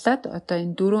цаашлаад одоо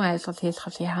энэ дөрвөн авилгал хийх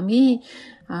хамгийн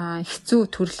хэцүү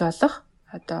төрөл болох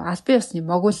одоо аль бие усны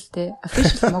могул те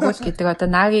official могул гэдэг одоо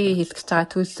наагийн хэлэх гэж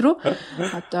байгаа төлс рүү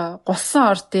одоо гулсан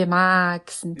орд юм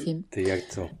гэсэн тийм. Тэг яг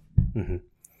зөв.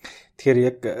 Тэгэхээр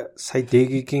яг сая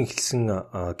Дэгийн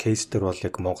хэлсэн кейс төр бол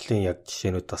яг Монголын яг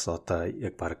жишээнүүд бас одоо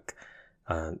яг баг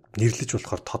нэрлэж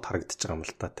болохоор тод харагдаж байгаа юм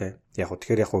л та тий. Яг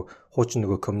тэгэхээр яг хуучин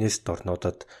нөгөө коммунист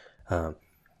орнуудад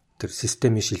тэр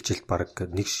системийн шилжилт баг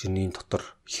нэг шинийн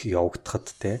дотор явагдахад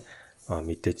тий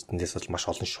мэдээж тэндээс бол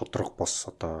маш олон шудраг бос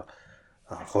одоо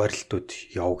хуваарлтууд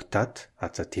явагдаад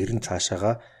за тэр нь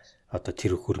цаашаага одоо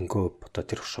тэр хөрөнгөө одоо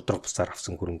тэр шудраг бусаар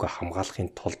авсан хөрөнгөө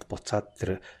хамгаалахын тулд буцаад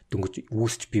тэр дөнгөж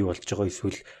үүсч бий болж байгаа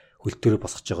эсвэл хөл төрөө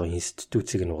босгож байгаа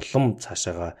институцийг нь улам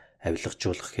цаашаага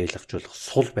авилгажуулах, хийлгажуулах,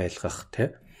 сул байлгах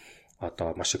тий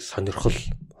одоо маш их сонирхол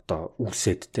одоо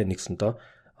үүсээд тий нэгсэндээ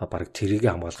бараг тэрийг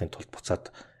хамгаалахын тулд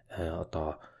буцаад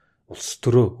одоо улс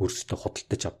төрөө өөрсдөө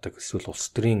худалдаж авдаг эсвэл улс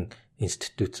төрийн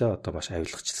институцаа одоо маш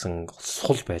авилгачлсан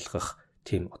сул байлгах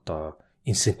тийм одоо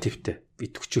инсентивтэй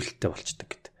идэвхжүүлэлттэй болчдөг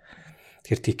гэдэг.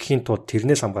 Тэгэхээр тэгхийн тулд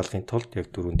тэрнээс хамгаалахын тулд яг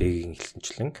дөрөв дэгийн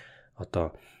хэлсэнчлэн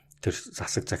одоо тэр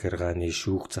засаг захиргааны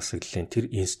шүүх засаглалын тэр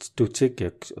институцийг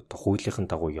яг одоо хуулийн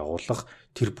дагуу явуулах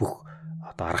тэр бүх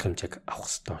одоо арга хэмжээг авах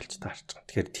хэрэгтэй болж таарч байгаа.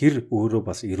 Тэгэхээр тэр өөрөө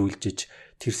бас эрүүлжиж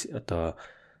тэр одоо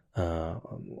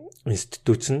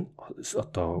институт нь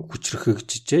одоо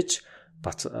хүчрхэгжиж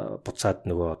буцаад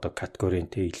нөгөө одоо категорийн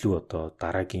тэ илүү одоо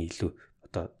дараагийн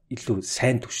илүү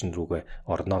сайн түвшин рүүгээ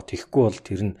орноо. Тэгэхгүй бол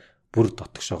тэр нь бүр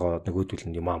дотгошоогоо нөгөөдөл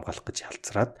нь юм хамгаалах гэж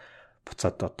ялцраад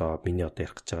буцаад одоо миний одоо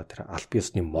ярих гэж байгаа тэр албан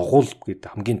ёсны Монгол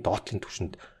гэдэг хамгийн доотлын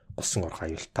түвшинд голсон орох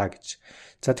аюултай гэж.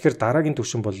 За тэгэхээр дараагийн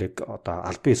түвшин бол яг одоо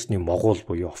албан ёсны Монгол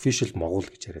буюу official Монгол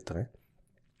гэж яриад байгаа юм.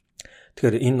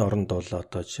 Тэгэхээр энэ оронд бол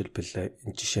одоо жишээлбэл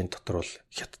энэ жишээн дотор бол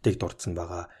Хятадыг дурдсан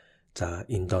байгаа. За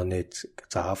Индонез,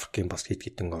 за Африкийн бас хэд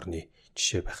хэдэн орны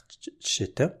жишээ байх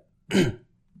жишээтэй.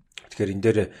 Тэгэхээр энэ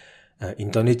дээр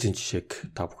Индонезийн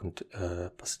жишээг та бүхэнд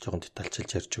бас жоохон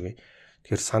детальчилж ярьж өгье.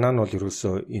 Тэгэхээр санаа нь бол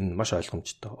ерөөсөө энэ маш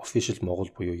ойлгомжтой. Official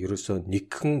Монгол буюу ерөөсөө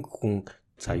нэгэн хүн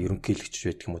за ерөнхийлөгч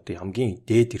байдаг юм уу? Хамгийн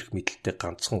дээд эрх мэдэлтэй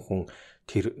ганцхан хүн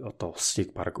тэр одоо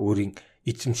улсыг баг өөрийн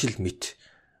эзэмшил мэт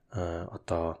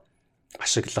одоо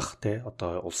ашиглах те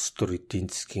одоо улс төр эдийн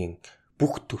засгийн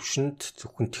бүх төвшөнд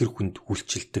зөвхөн тэр хүнд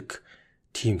үйлчилдэг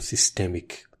team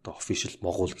системийг одоо official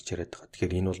Монгол гэж яриад байгаа.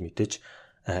 Тэгэхээр энэ бол мэдээж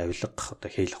авилга одоо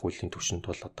хийх хуулийн төвшөнд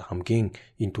бол одоо хамгийн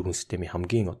энэ дөрвөн системийн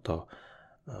хамгийн одоо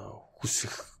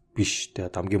хүсэх биш те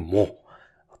хамгийн муу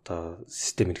одоо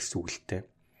систем гэсэн үг л те.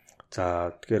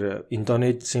 За тэгэхээр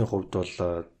Индонезийн хувьд бол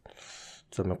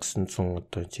 1900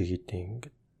 одоо чигэдийн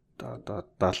одоо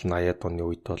 70-80-аад оны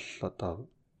үед бол одоо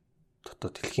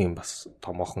дэлхийн бас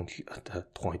томоохон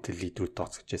тухайн үед лидерүүд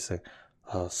тооцож байсан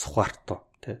Сухарто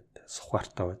тий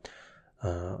Сухарто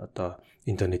одоо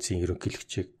Индонезийн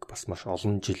ерөнхийлөгчийг бас маш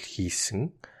олон жил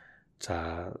хийсэн.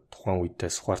 За тухайн үедээ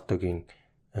Сухартогийн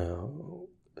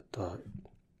одоо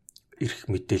эрх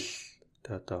мэдэл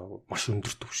одоо маш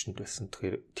өндөр түвшинд байсан.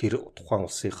 Тэгэхээр тэр тухайн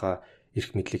улсынхаа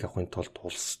эрх мэдлийг авахын тулд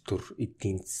улс төр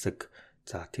эдийн засаг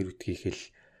за тэр үдгийх л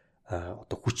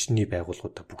одоо хүчний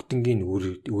байгууллагуудаа бүгднгийн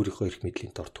өөрийнхөө эрх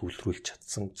мэдлийн дор төвлөрүүлж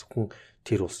чадсан зөвхөн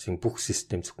тэр улсын бүх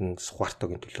систем зөвхөн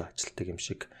Сухартогийн төлөө ажилладаг юм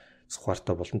шиг.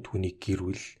 Сухарто болон түүний гэр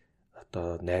бүл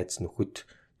одоо найз нөхөд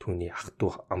түүний ах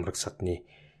トゥ амраг садны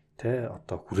тэ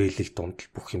одоо хүрээлэл дундал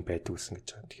бүх юм байдаг гэсэн гэж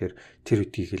байна. Тэгэхээр тэр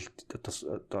үдгийг л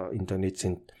одоо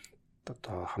Индонезийн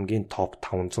одоо хамгийн топ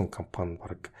 500 компани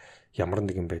баг ямар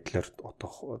нэгэн байдлаар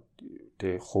одоо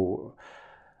тэ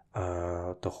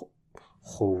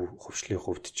хөвшлийн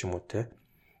хувьд ч юм уу те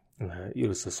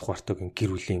ерөөсөө Сухартогийн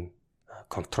гэр бүлийн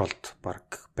контролд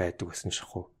баг байдаг гэсэн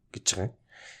шахуу гэж байгаа юм.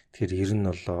 Тэгэхээр ер нь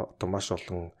бол одоо маш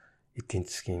олон эдийн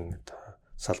засгийн одоо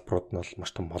салбарууд нь бол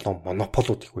маш том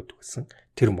монополууд их байдаг гэсэн.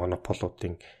 Тэр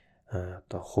монополуудын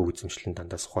одоо хувь эзэмшлэн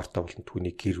дандаа Сухарто болон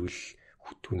түүний гэр бүл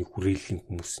түүний хүрээлэн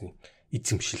хүмүүсийн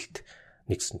эзэмшилд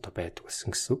нэгсэнтэй байдаг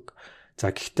гэсэн үг.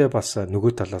 За гэхдээ бас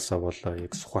нөгөө талаасаа бол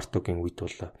яг Сухартогийн үед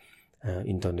бол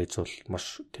Индонез бол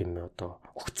маш тийм одоо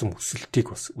огцом өсөлтийг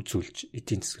бас үзүүлж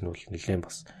эдийн засаг нь бол нэлээд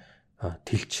бас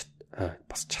тэлж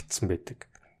бас чадсан байдаг.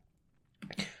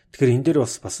 Тэгэхээр энэ дээр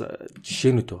бас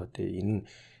жишээнүүд байгаа тийм. Энэ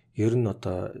ер нь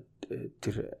одоо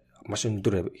тэр маш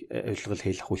өндөр авилгал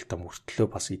хийх хуйлтаа мөртлөө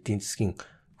бас эдийн засгийн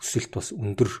өсөлт бас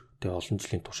өндөр тэгээ олон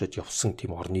жилийн туршид явсан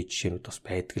тийм орны жишээнүүд бас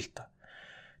байдаг л да.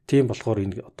 Тийм болохоор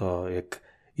энэ одоо яг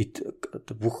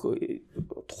бүх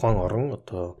тухайн орон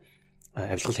одоо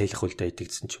авилгал хийх хуйлтаа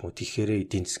идэгдсэн ч юм уу тэгэхээр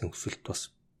эдийн засгийн өсөлт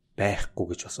бас байхгүй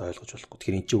гэж бас ойлгож болохгүй.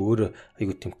 Тэгэхээр энэ чинь өөрөө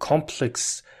айгүй тийм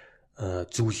комплекс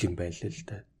зүйл юм байна л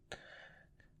да.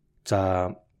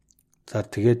 За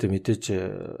тэгээд мэдээж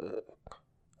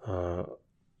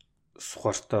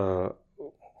Сухарто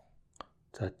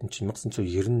за энэ чинь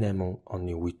 1998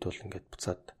 оны үед бол ингээд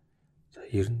буцаад за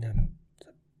 98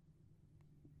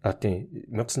 тийм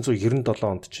 1997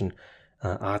 онд чинь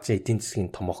Азийн эдийн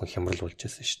засгийн томоохон хямрал болж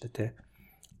байсан шүү дээ тий.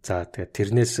 За тэгээд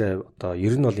тэрнээс одоо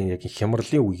ер нь бол энэ яг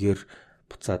хямралын үеэр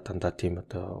буцаад дандаа тийм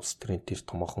одоо улс төрийн тэр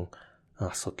томоохон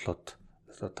асуудлууд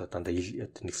одоо дандаа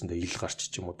нэгсэндээ ил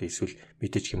гарч ч юм уу эсвэл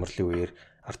мэдээж хямралын үеэр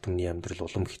ард түмний амьдрал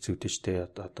улам хэцүүдэж тий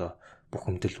одоо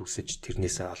бухимдал үүсэж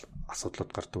тэрнээс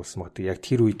асуудлууд гардаг болсон магадгүй. Яг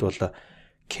тэр үед бол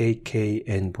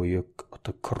KKN буюу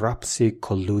одоо corruption,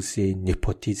 collusion,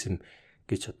 nepotism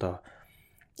гэж одоо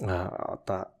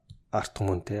арт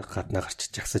хүмүүнтэй гаднаа гарч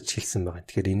жагсаж хэлсэн байгаа.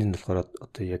 Тэгэхээр энэ нь болохоор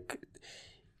одоо яг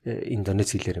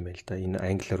Индонез хэлээр юм байл да. Энэ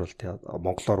англиар бол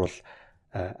монголоор бол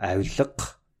авилга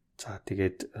за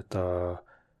тэгээд одоо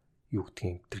юу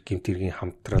гэдгийг тэр гэмтэргийн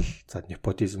хамтрал за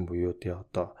непотизм буюу тий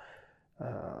одоо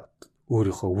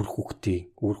өөрийнхөө үр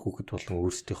хүүхэд болон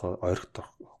өөрсдийнхөө ойрхот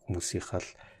хүмүүсийнхаа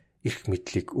эрх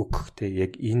мэдлийг өгөх тий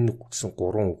яг энэ гэсэн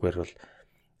гурван үгээр бол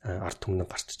арт түмэн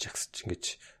гарч жагсаж ингэж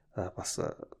бас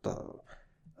одоо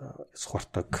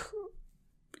Сухартог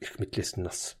эрх мэдлээс нь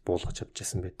бас буулгаж авч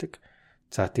яасан байдаг.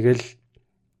 За тэгэл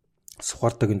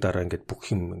Сухартогийн дараа ингээд бүх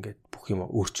юм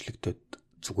өөрчлөгдөд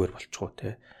зүгээр болчихоо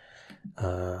те.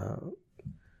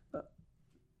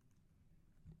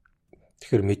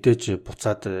 тэгэхээр мэдээж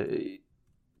буцаад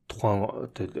тухайн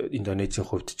Индонезийн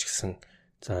хувьд ч гэсэн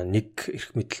за нэг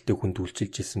эрх мэдэлтэй хүнд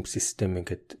үйлчилж исэн систем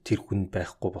ингээд тэр хүн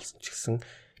байхгүй болсон ч гэсэн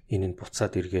энэ нь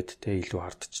буцаад эргээд те илүү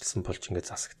хардчилсан болж ингээд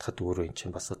засагдахад өөрөө эн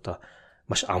чинь бас одоо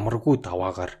маш амаргүй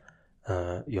даваагаар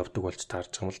явдаг болж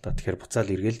таарч байгаа юм л да. Тэгэхээр буцаал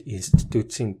эргээл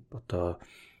институцийн одоо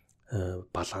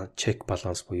баланс, чек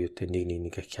баланс буюу те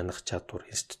нэг хянах чадвар,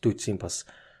 институцийн бас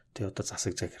те одоо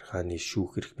засаг захиргааны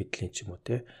шүүх эрх мэдлийн ч юм уу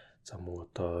те за мөн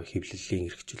одоо хэвлэлийн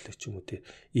эрхчлөлөө ч юм уу те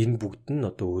энэ бүгд нь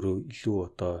одоо өөрөө илүү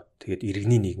одоо тэгээд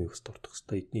иргэний нийгмийг бас дурдах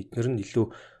хэрэгтэй. Эдгээр нь илүү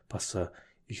бас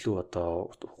илүү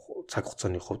одоо цаг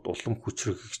хугацааны хувьд улам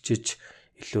хүчрхэгчиж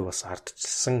илүү бас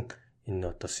ардчилсан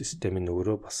энэ одоо систем нь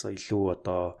өөрөө бас илүү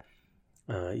одоо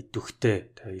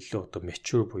идэвхтэй илүү одоо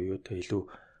mature буюу те илүү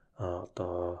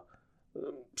одоо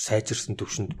сайжирсан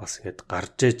төвшөнд бас ингээд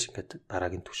гарч ээж ингээд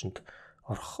дараагийн төвшөнд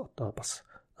орох одоо бас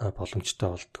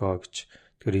боломжтой болдгоо гэж.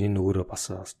 Тэгэхээр энэ өөрөө бас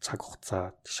цаг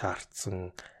хугацаа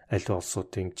шаардсан аль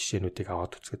улсуудын жишээнүүдийг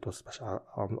аваад үзэхэд бас маш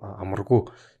амаргүй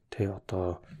те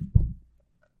одоо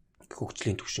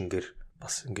хөгжлийн түвшингээр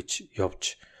бас ингэж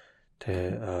явж те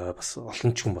бас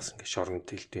олон ч хүн бас ингэ шорон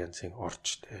дэлд янзын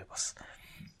орж те бас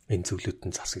энэ зөвлөд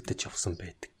нь засагдаж явсан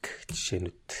байдаг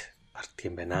жишээнүүд гарддаг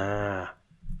юм байна.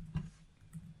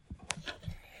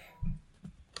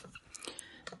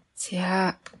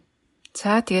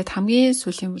 За тэгээд хамгийн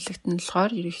сүүлийн бүлэгт нь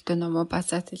болохоор ерөнхийдөө номоо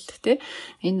базаад хэлдэг те.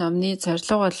 Энэ номны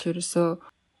зорилго бол ерөөсөө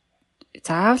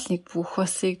заавал нэг бүх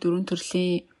улсыг дөрвөн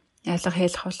төрлийн айлга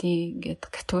хэл хавлын ингээд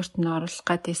категорид нь оруулах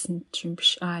гэдээсэн юм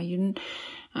биш. Ер нь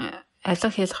айлга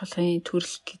хэл хавлын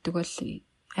төрөл гэдэг бол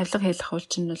айлга хэл хавл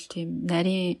чинь бол тийм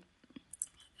нарийн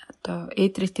одоо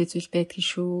эдрэттэй зүйл байдгийн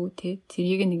шүү те.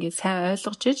 Тэрийг ингээд сайн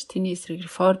ойлгож иж тэний эсрэг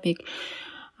реформыг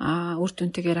үр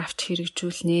дүнтэйгээр авч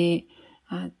хэрэгжүүлнэ.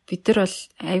 Бид нар бол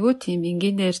айгүй тийм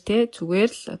энгийнээр те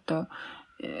зүгээр л одоо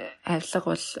авилга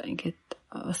бол ингээд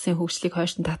улсын хөгжлийг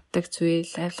хойш нь татдаг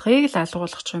зүйл авилгыг л алга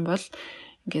болгочих юм бол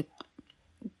ингээд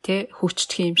те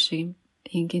хөгжчих юм шиг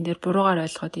энгийнээр буруугаар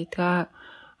ойлгоод идэг.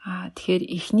 Тэгэхээр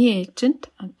эхний ээлжинд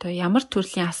одоо ямар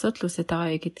төрлийн асуудал үүсэж байгаа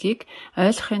вэ гэдгийг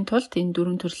ойлгохын тулд энэ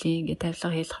дөрвөн төрлийн ингээд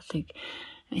авилга хэл хавлыг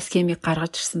схемийг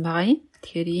гаргаж ирсэн байгаа юм.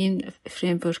 Тэгэхээр ийм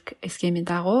фреймворк схемийн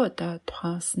дагуу одоо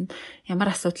тухайн улс нь ямар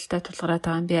асуудалтай тулгараад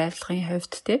байгаа юм бэ авилгын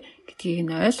хувьд те гэдгийг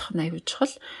нь ойлгох нь аюул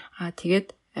чухал. Тэгээд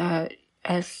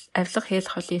авилга хэл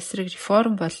хавлын эсрэг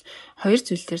реформ бол хоёр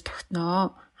зүйл дээр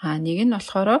тогтноо. Нэг нь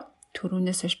болохоор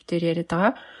түрүүнээс хойш бид яриад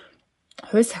байгаа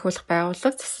хууль сахиулах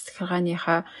байгууллага засаг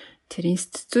захиргааныхаа тэр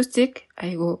институцийг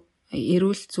айгүй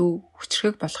эрүүл зөв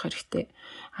хүчрхэг болох хэрэгтэй.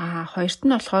 Хоёрт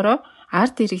нь болохоор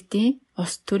ард иргэдийн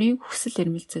улс төрийн хүсэл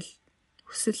эрмэлзэл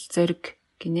хүсэл зориг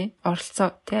гинэ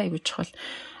оролцоо тий аюул чухал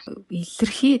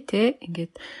илэрхий тий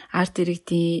ингээд ард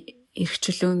иргэдийн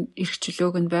эрх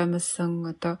чөлөөг нь баймалсан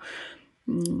одоо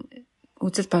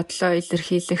үзэл бодлоо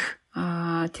илэрхийлэх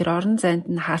тэр орон зайд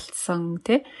нь хаалтсан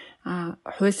тий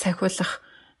хууль сахиулах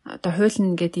одоо хууль нь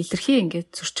ингээд илэрхий ингээд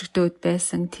зөрчигдөөд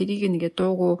байсан тэрийг ингээд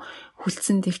дуугүй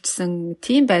хүлцэн дэвчсэн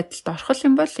тийм байдалд орох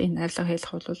юм бол энэ авилга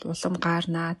хэлэх бол улам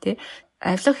гаарнаа тий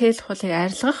авилга хэлэх хуулийг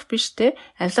арилгах биш те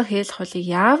авилга хэлэх хуулийг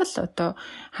яавал одоо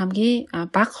хамгийн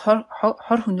бага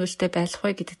хор хөнөөлтөй байх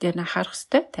вэ гэдэг дээр анхаарах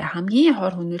хэрэгтэй. Тэгээ хамгийн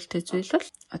хор хөнөөлтөй зүйл бол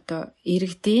одоо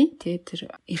иргэдийн те тэр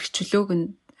эрх чөлөөг нь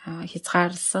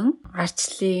хязгаарласан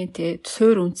арчлалын те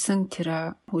суур үндсэн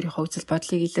тэр өөрийнхөө үзэл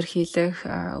бодлыг илэрхийлэх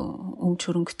өмч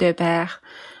хөрөнгөтэй байх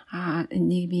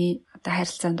нийгмийн одоо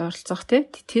харилцаанд оролцох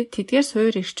тэдгээр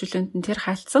суур эрхчлөлөнд нь тэр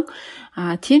хаалтсан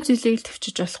тийм зүйлийг л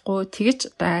төвчж болохгүй тэгэж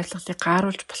одоо авилгалыг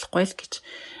гааруулж болохгүй л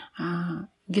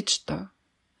гэж одоо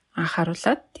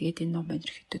анхааруулад тэгээд энэ ном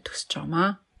ерөөхдөө төгсөж байгаамаа.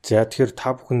 За тэгэхээр та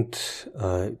бүхэнд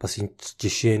бас энэ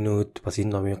жишээнүүд бас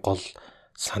энэ номын гол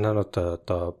санаанууд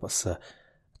одоо бас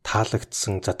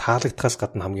таалагдсан. За таалагдахаас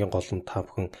гадна хамгийн гол нь та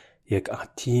бүхэн яг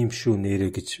тийм шүү нэрэ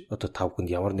гэж одоо та бүхэнд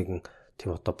ямар нэгэн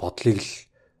тийм одоо бодлыг л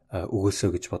өгөөсөө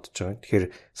гэж бодож байгаа. Тэгэхээр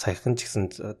саяхан ч гэсэн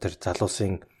тэр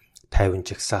залуусын 50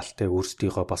 жагсаалтай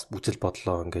өөрсдийгөө бас үзэл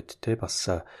бодлоо ингээд те бас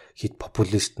хит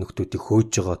популист нөхдүүдийг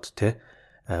хөөж байгаад те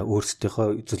өөрсдийнхөө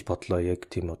үзэл бодлоо яг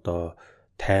тийм одоо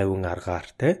тайван аргаар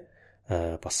те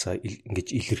бас ингэж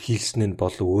илэрхийлсэн нь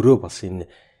бол өөрөө бас энэ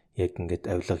яг ингээд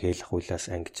авилга хэлэх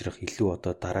хуулиас ангижрах илүү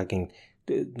одоо дараагийн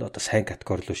одоо сайн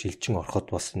категори руу шилжин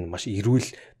ороход бас маш эрүүл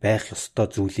байх ёстой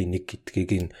зүйлийн нэг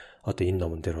гэдгийг нь одоо энэ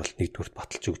номон дээр бол нэгдүгürt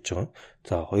баталж өгч байгаа.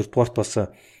 За хоёрдугаарт бас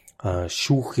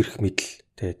шүүх эрх мэдэл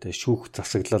тэгээд шүүх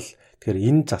засаглал тэгэхээр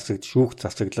энэ шүүх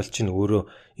засаглал чинь өөрөө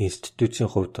институцийн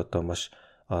хувьд одоо маш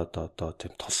одоо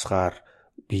тийм тусгаар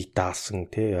бие даасан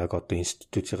тий яг одоо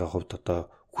институцийн хувьд одоо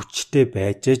хүчтэй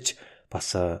байж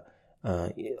бас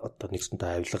одоо нэгсэнтэй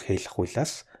авилга хийх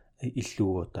хуйлаас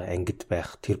илүү одоо ангид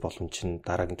байх тэр боломж нь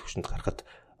дараагийн түвшинд гарахад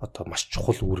одоо маш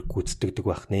чухал үүрэг гүйцэтгэдэг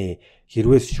байх нэ.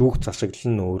 Хэрвээ шүүх засаглал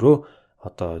нь өөрөө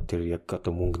одоо тэр яг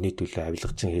одоо мөнгөний төлөө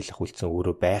авилгацсан хийх үйлцэн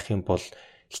өөрөө байх юм бол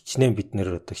хичнээн бид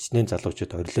нэр одоо хичнээн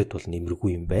залуучууд орилоод бол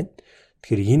нэмэргүй юм байна.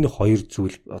 Тэгэхээр энэ хоёр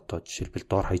зүйл одоо жишээлбэл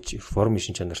дор хаяж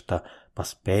реформашн чанартаа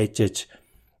бас байж аж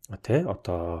тий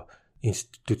одоо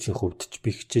институцийн хувьд ч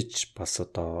бэхжиж бас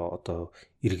одоо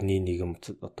иргэний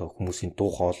нийгэмд одоо хүмүүсийн дуу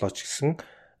хоолойч гэсэн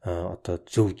одоо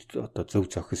зөв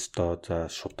зохистой за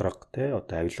шудраг тий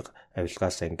одоо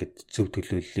авилгаас ангид зөв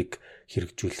төлөвлөлийг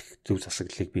хэрэгжүүлэх зөв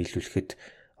засаглалыг биелүүлэхэд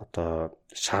одоо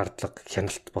шаардлага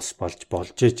хяналт бос болж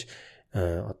иж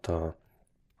одоо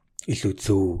илүү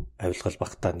зөв авилгал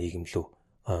багтаа нийгэм лөө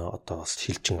одоо бас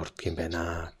шилжин ордог юм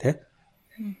байна тий.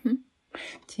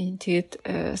 Тийм тэгээд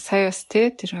сая бас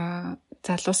тэр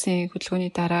залуусын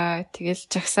хөдөлгөөний дараа тэгэл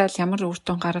жагсаал ямар үр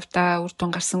дүн гаравдаа үр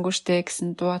дүн гарсангүй штэ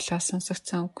гэсэн дуу хоолой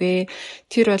сонсогдсон үгүй.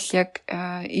 Тэр бол яг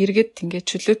иргэд ингээд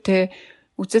чөлөөтэй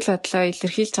үзэл бодлоо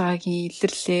илэрхийлж байгаагийн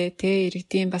илэрлээ тий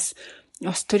иргэдийн бас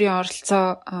улс төрийн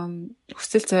оролцоо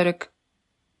хүсэл зориг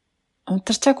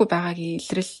унтарчаагүй байгаагийн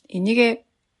илрэл энийг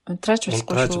унтрааж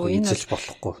болохгүй шүү. Энэ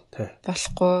болохгүй тий.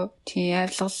 Болохгүй. Тийм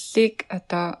авилгалыг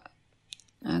одоо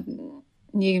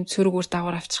нийгэм цөрөг үр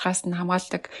дагавар авчрахаас нь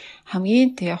хамгаалдаг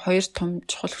хамгийн тэгээ хоёр том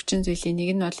чухал хүчин зүйлийн нэг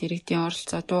нь бол иргэдийн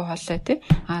оролцоо дуу хоолой тий.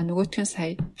 Нөгөөх нь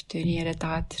сая битүүрийн яриад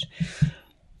байгаа тэр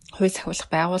хууль сахиулах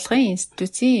байгууллагын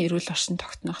институцийн эрүүл орчин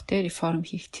тогтнох тий реформ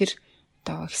хийх тэр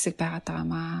одоо хэсэг байгаад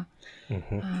байгаамаа.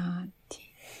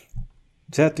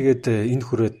 За тэгээд энэ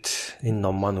хүрээд энэ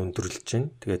ном маань өндөрлөж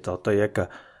байна. Тэгээд одоо яг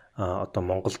одоо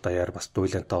Монгол даяар бас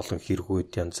дуйлантай олон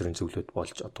хэрэгүүд янз бүрийн зүйлүүд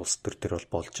болж одоо улс төр дээр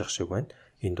бол болж байгаа шиг байна.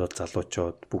 Энд бол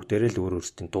залуучууд бүгдээрээ л өөр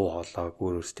өөрсдийн дуу хоолойг,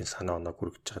 өөр өөрсдийн санаа оноог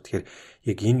хүргэж байгаа. Тэгэхээр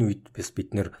яг энэ үед бид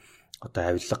нэр одоо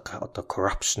авилга, одоо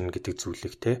corruption гэдэг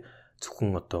зүйлийг те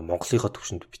зөвхөн одоо Монголынхаа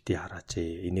төвшөнд битгий хараач.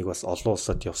 Энийг бас олон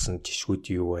улсад явсан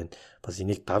жишгүүд юу байна? Бас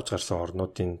энийг давж гарсан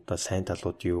орнуудын одоо сайн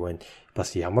талууд юу байна?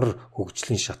 Бас ямар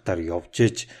хөгжлийн шатаар явж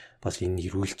ээж бас энэ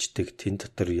ирүүлждэг тэн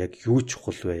дотор яг юу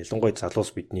чухал вэ? Ялангуяа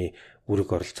залуус бидний үүрэг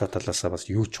оролцоо талаасаа бас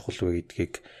юу чухал вэ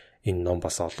гэдгийг энэ ном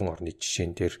бас олон орны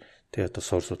жишээн дээр тэгээ одоо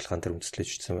суурь судалгаан дээр үндэслэж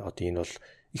бичсэн. Одоо энэ бол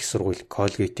их сургууль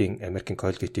Colgate-ийн Америкийн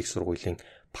Colgate их сургуулийн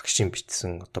багшийн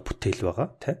бичсэн одоо бүтээл байгаа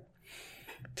тий.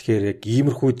 Тэгэхээр яг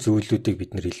иймэрхүү зүйлүүдийг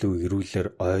бид нэр илүү эрүүлэр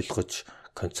ойлгож,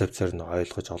 концепцээр нь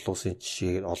ойлгож, олон улсын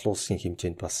жишээ, олон улсын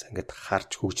хэмжээнд бас ингээд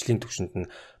харж хөгжлийн түвшинд нь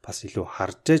бас илүү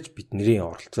харж ээж бидний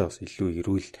оролцоо бас илүү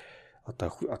эрүүл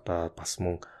одоо бас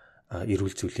мөн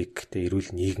эрүүл зүйлийг тэ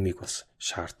эрүүл нийгмийг бас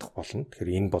шаардах болно.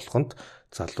 Тэгэхээр энэ болгонд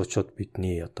залуучууд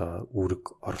бидний одоо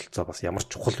үүрэг оролцоо бас ямар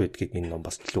чухал байдгийг энэ ном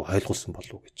бас илүү ойлгуулсан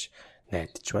болов уу гэж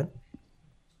найдаж байна.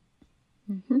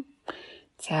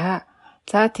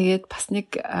 За тэгээд бас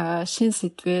нэг шин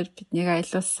сэдвээр биднийг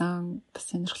аялуулсан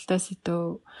бас сонирхолтой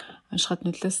сэдв уншихад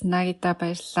нөлөөсөн Нагида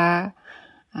баярлалаа.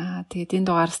 Тэгээд энэ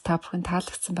дугаараас та бүхэн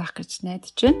таалагдсан байх гэж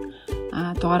найдаж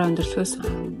байна. Дугаараа өндөрлөхөөс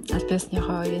аль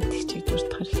биесныхоо оюутгчийг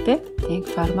дурдах хэрэгтэй. Think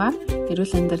Pharma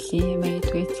эрүүл амьдралын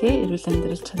мэдгэцээ эрүүл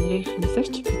амьдрал чанарыг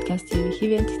хэмжүүлэгч подкастын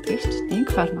хэвэн тэтгэгч Think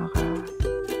Pharma-гаа.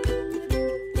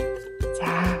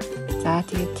 За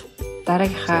тэгээд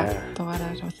дараагийнхаа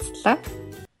дугаараар уулзлаа.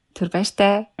 Түр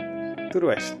баяртай.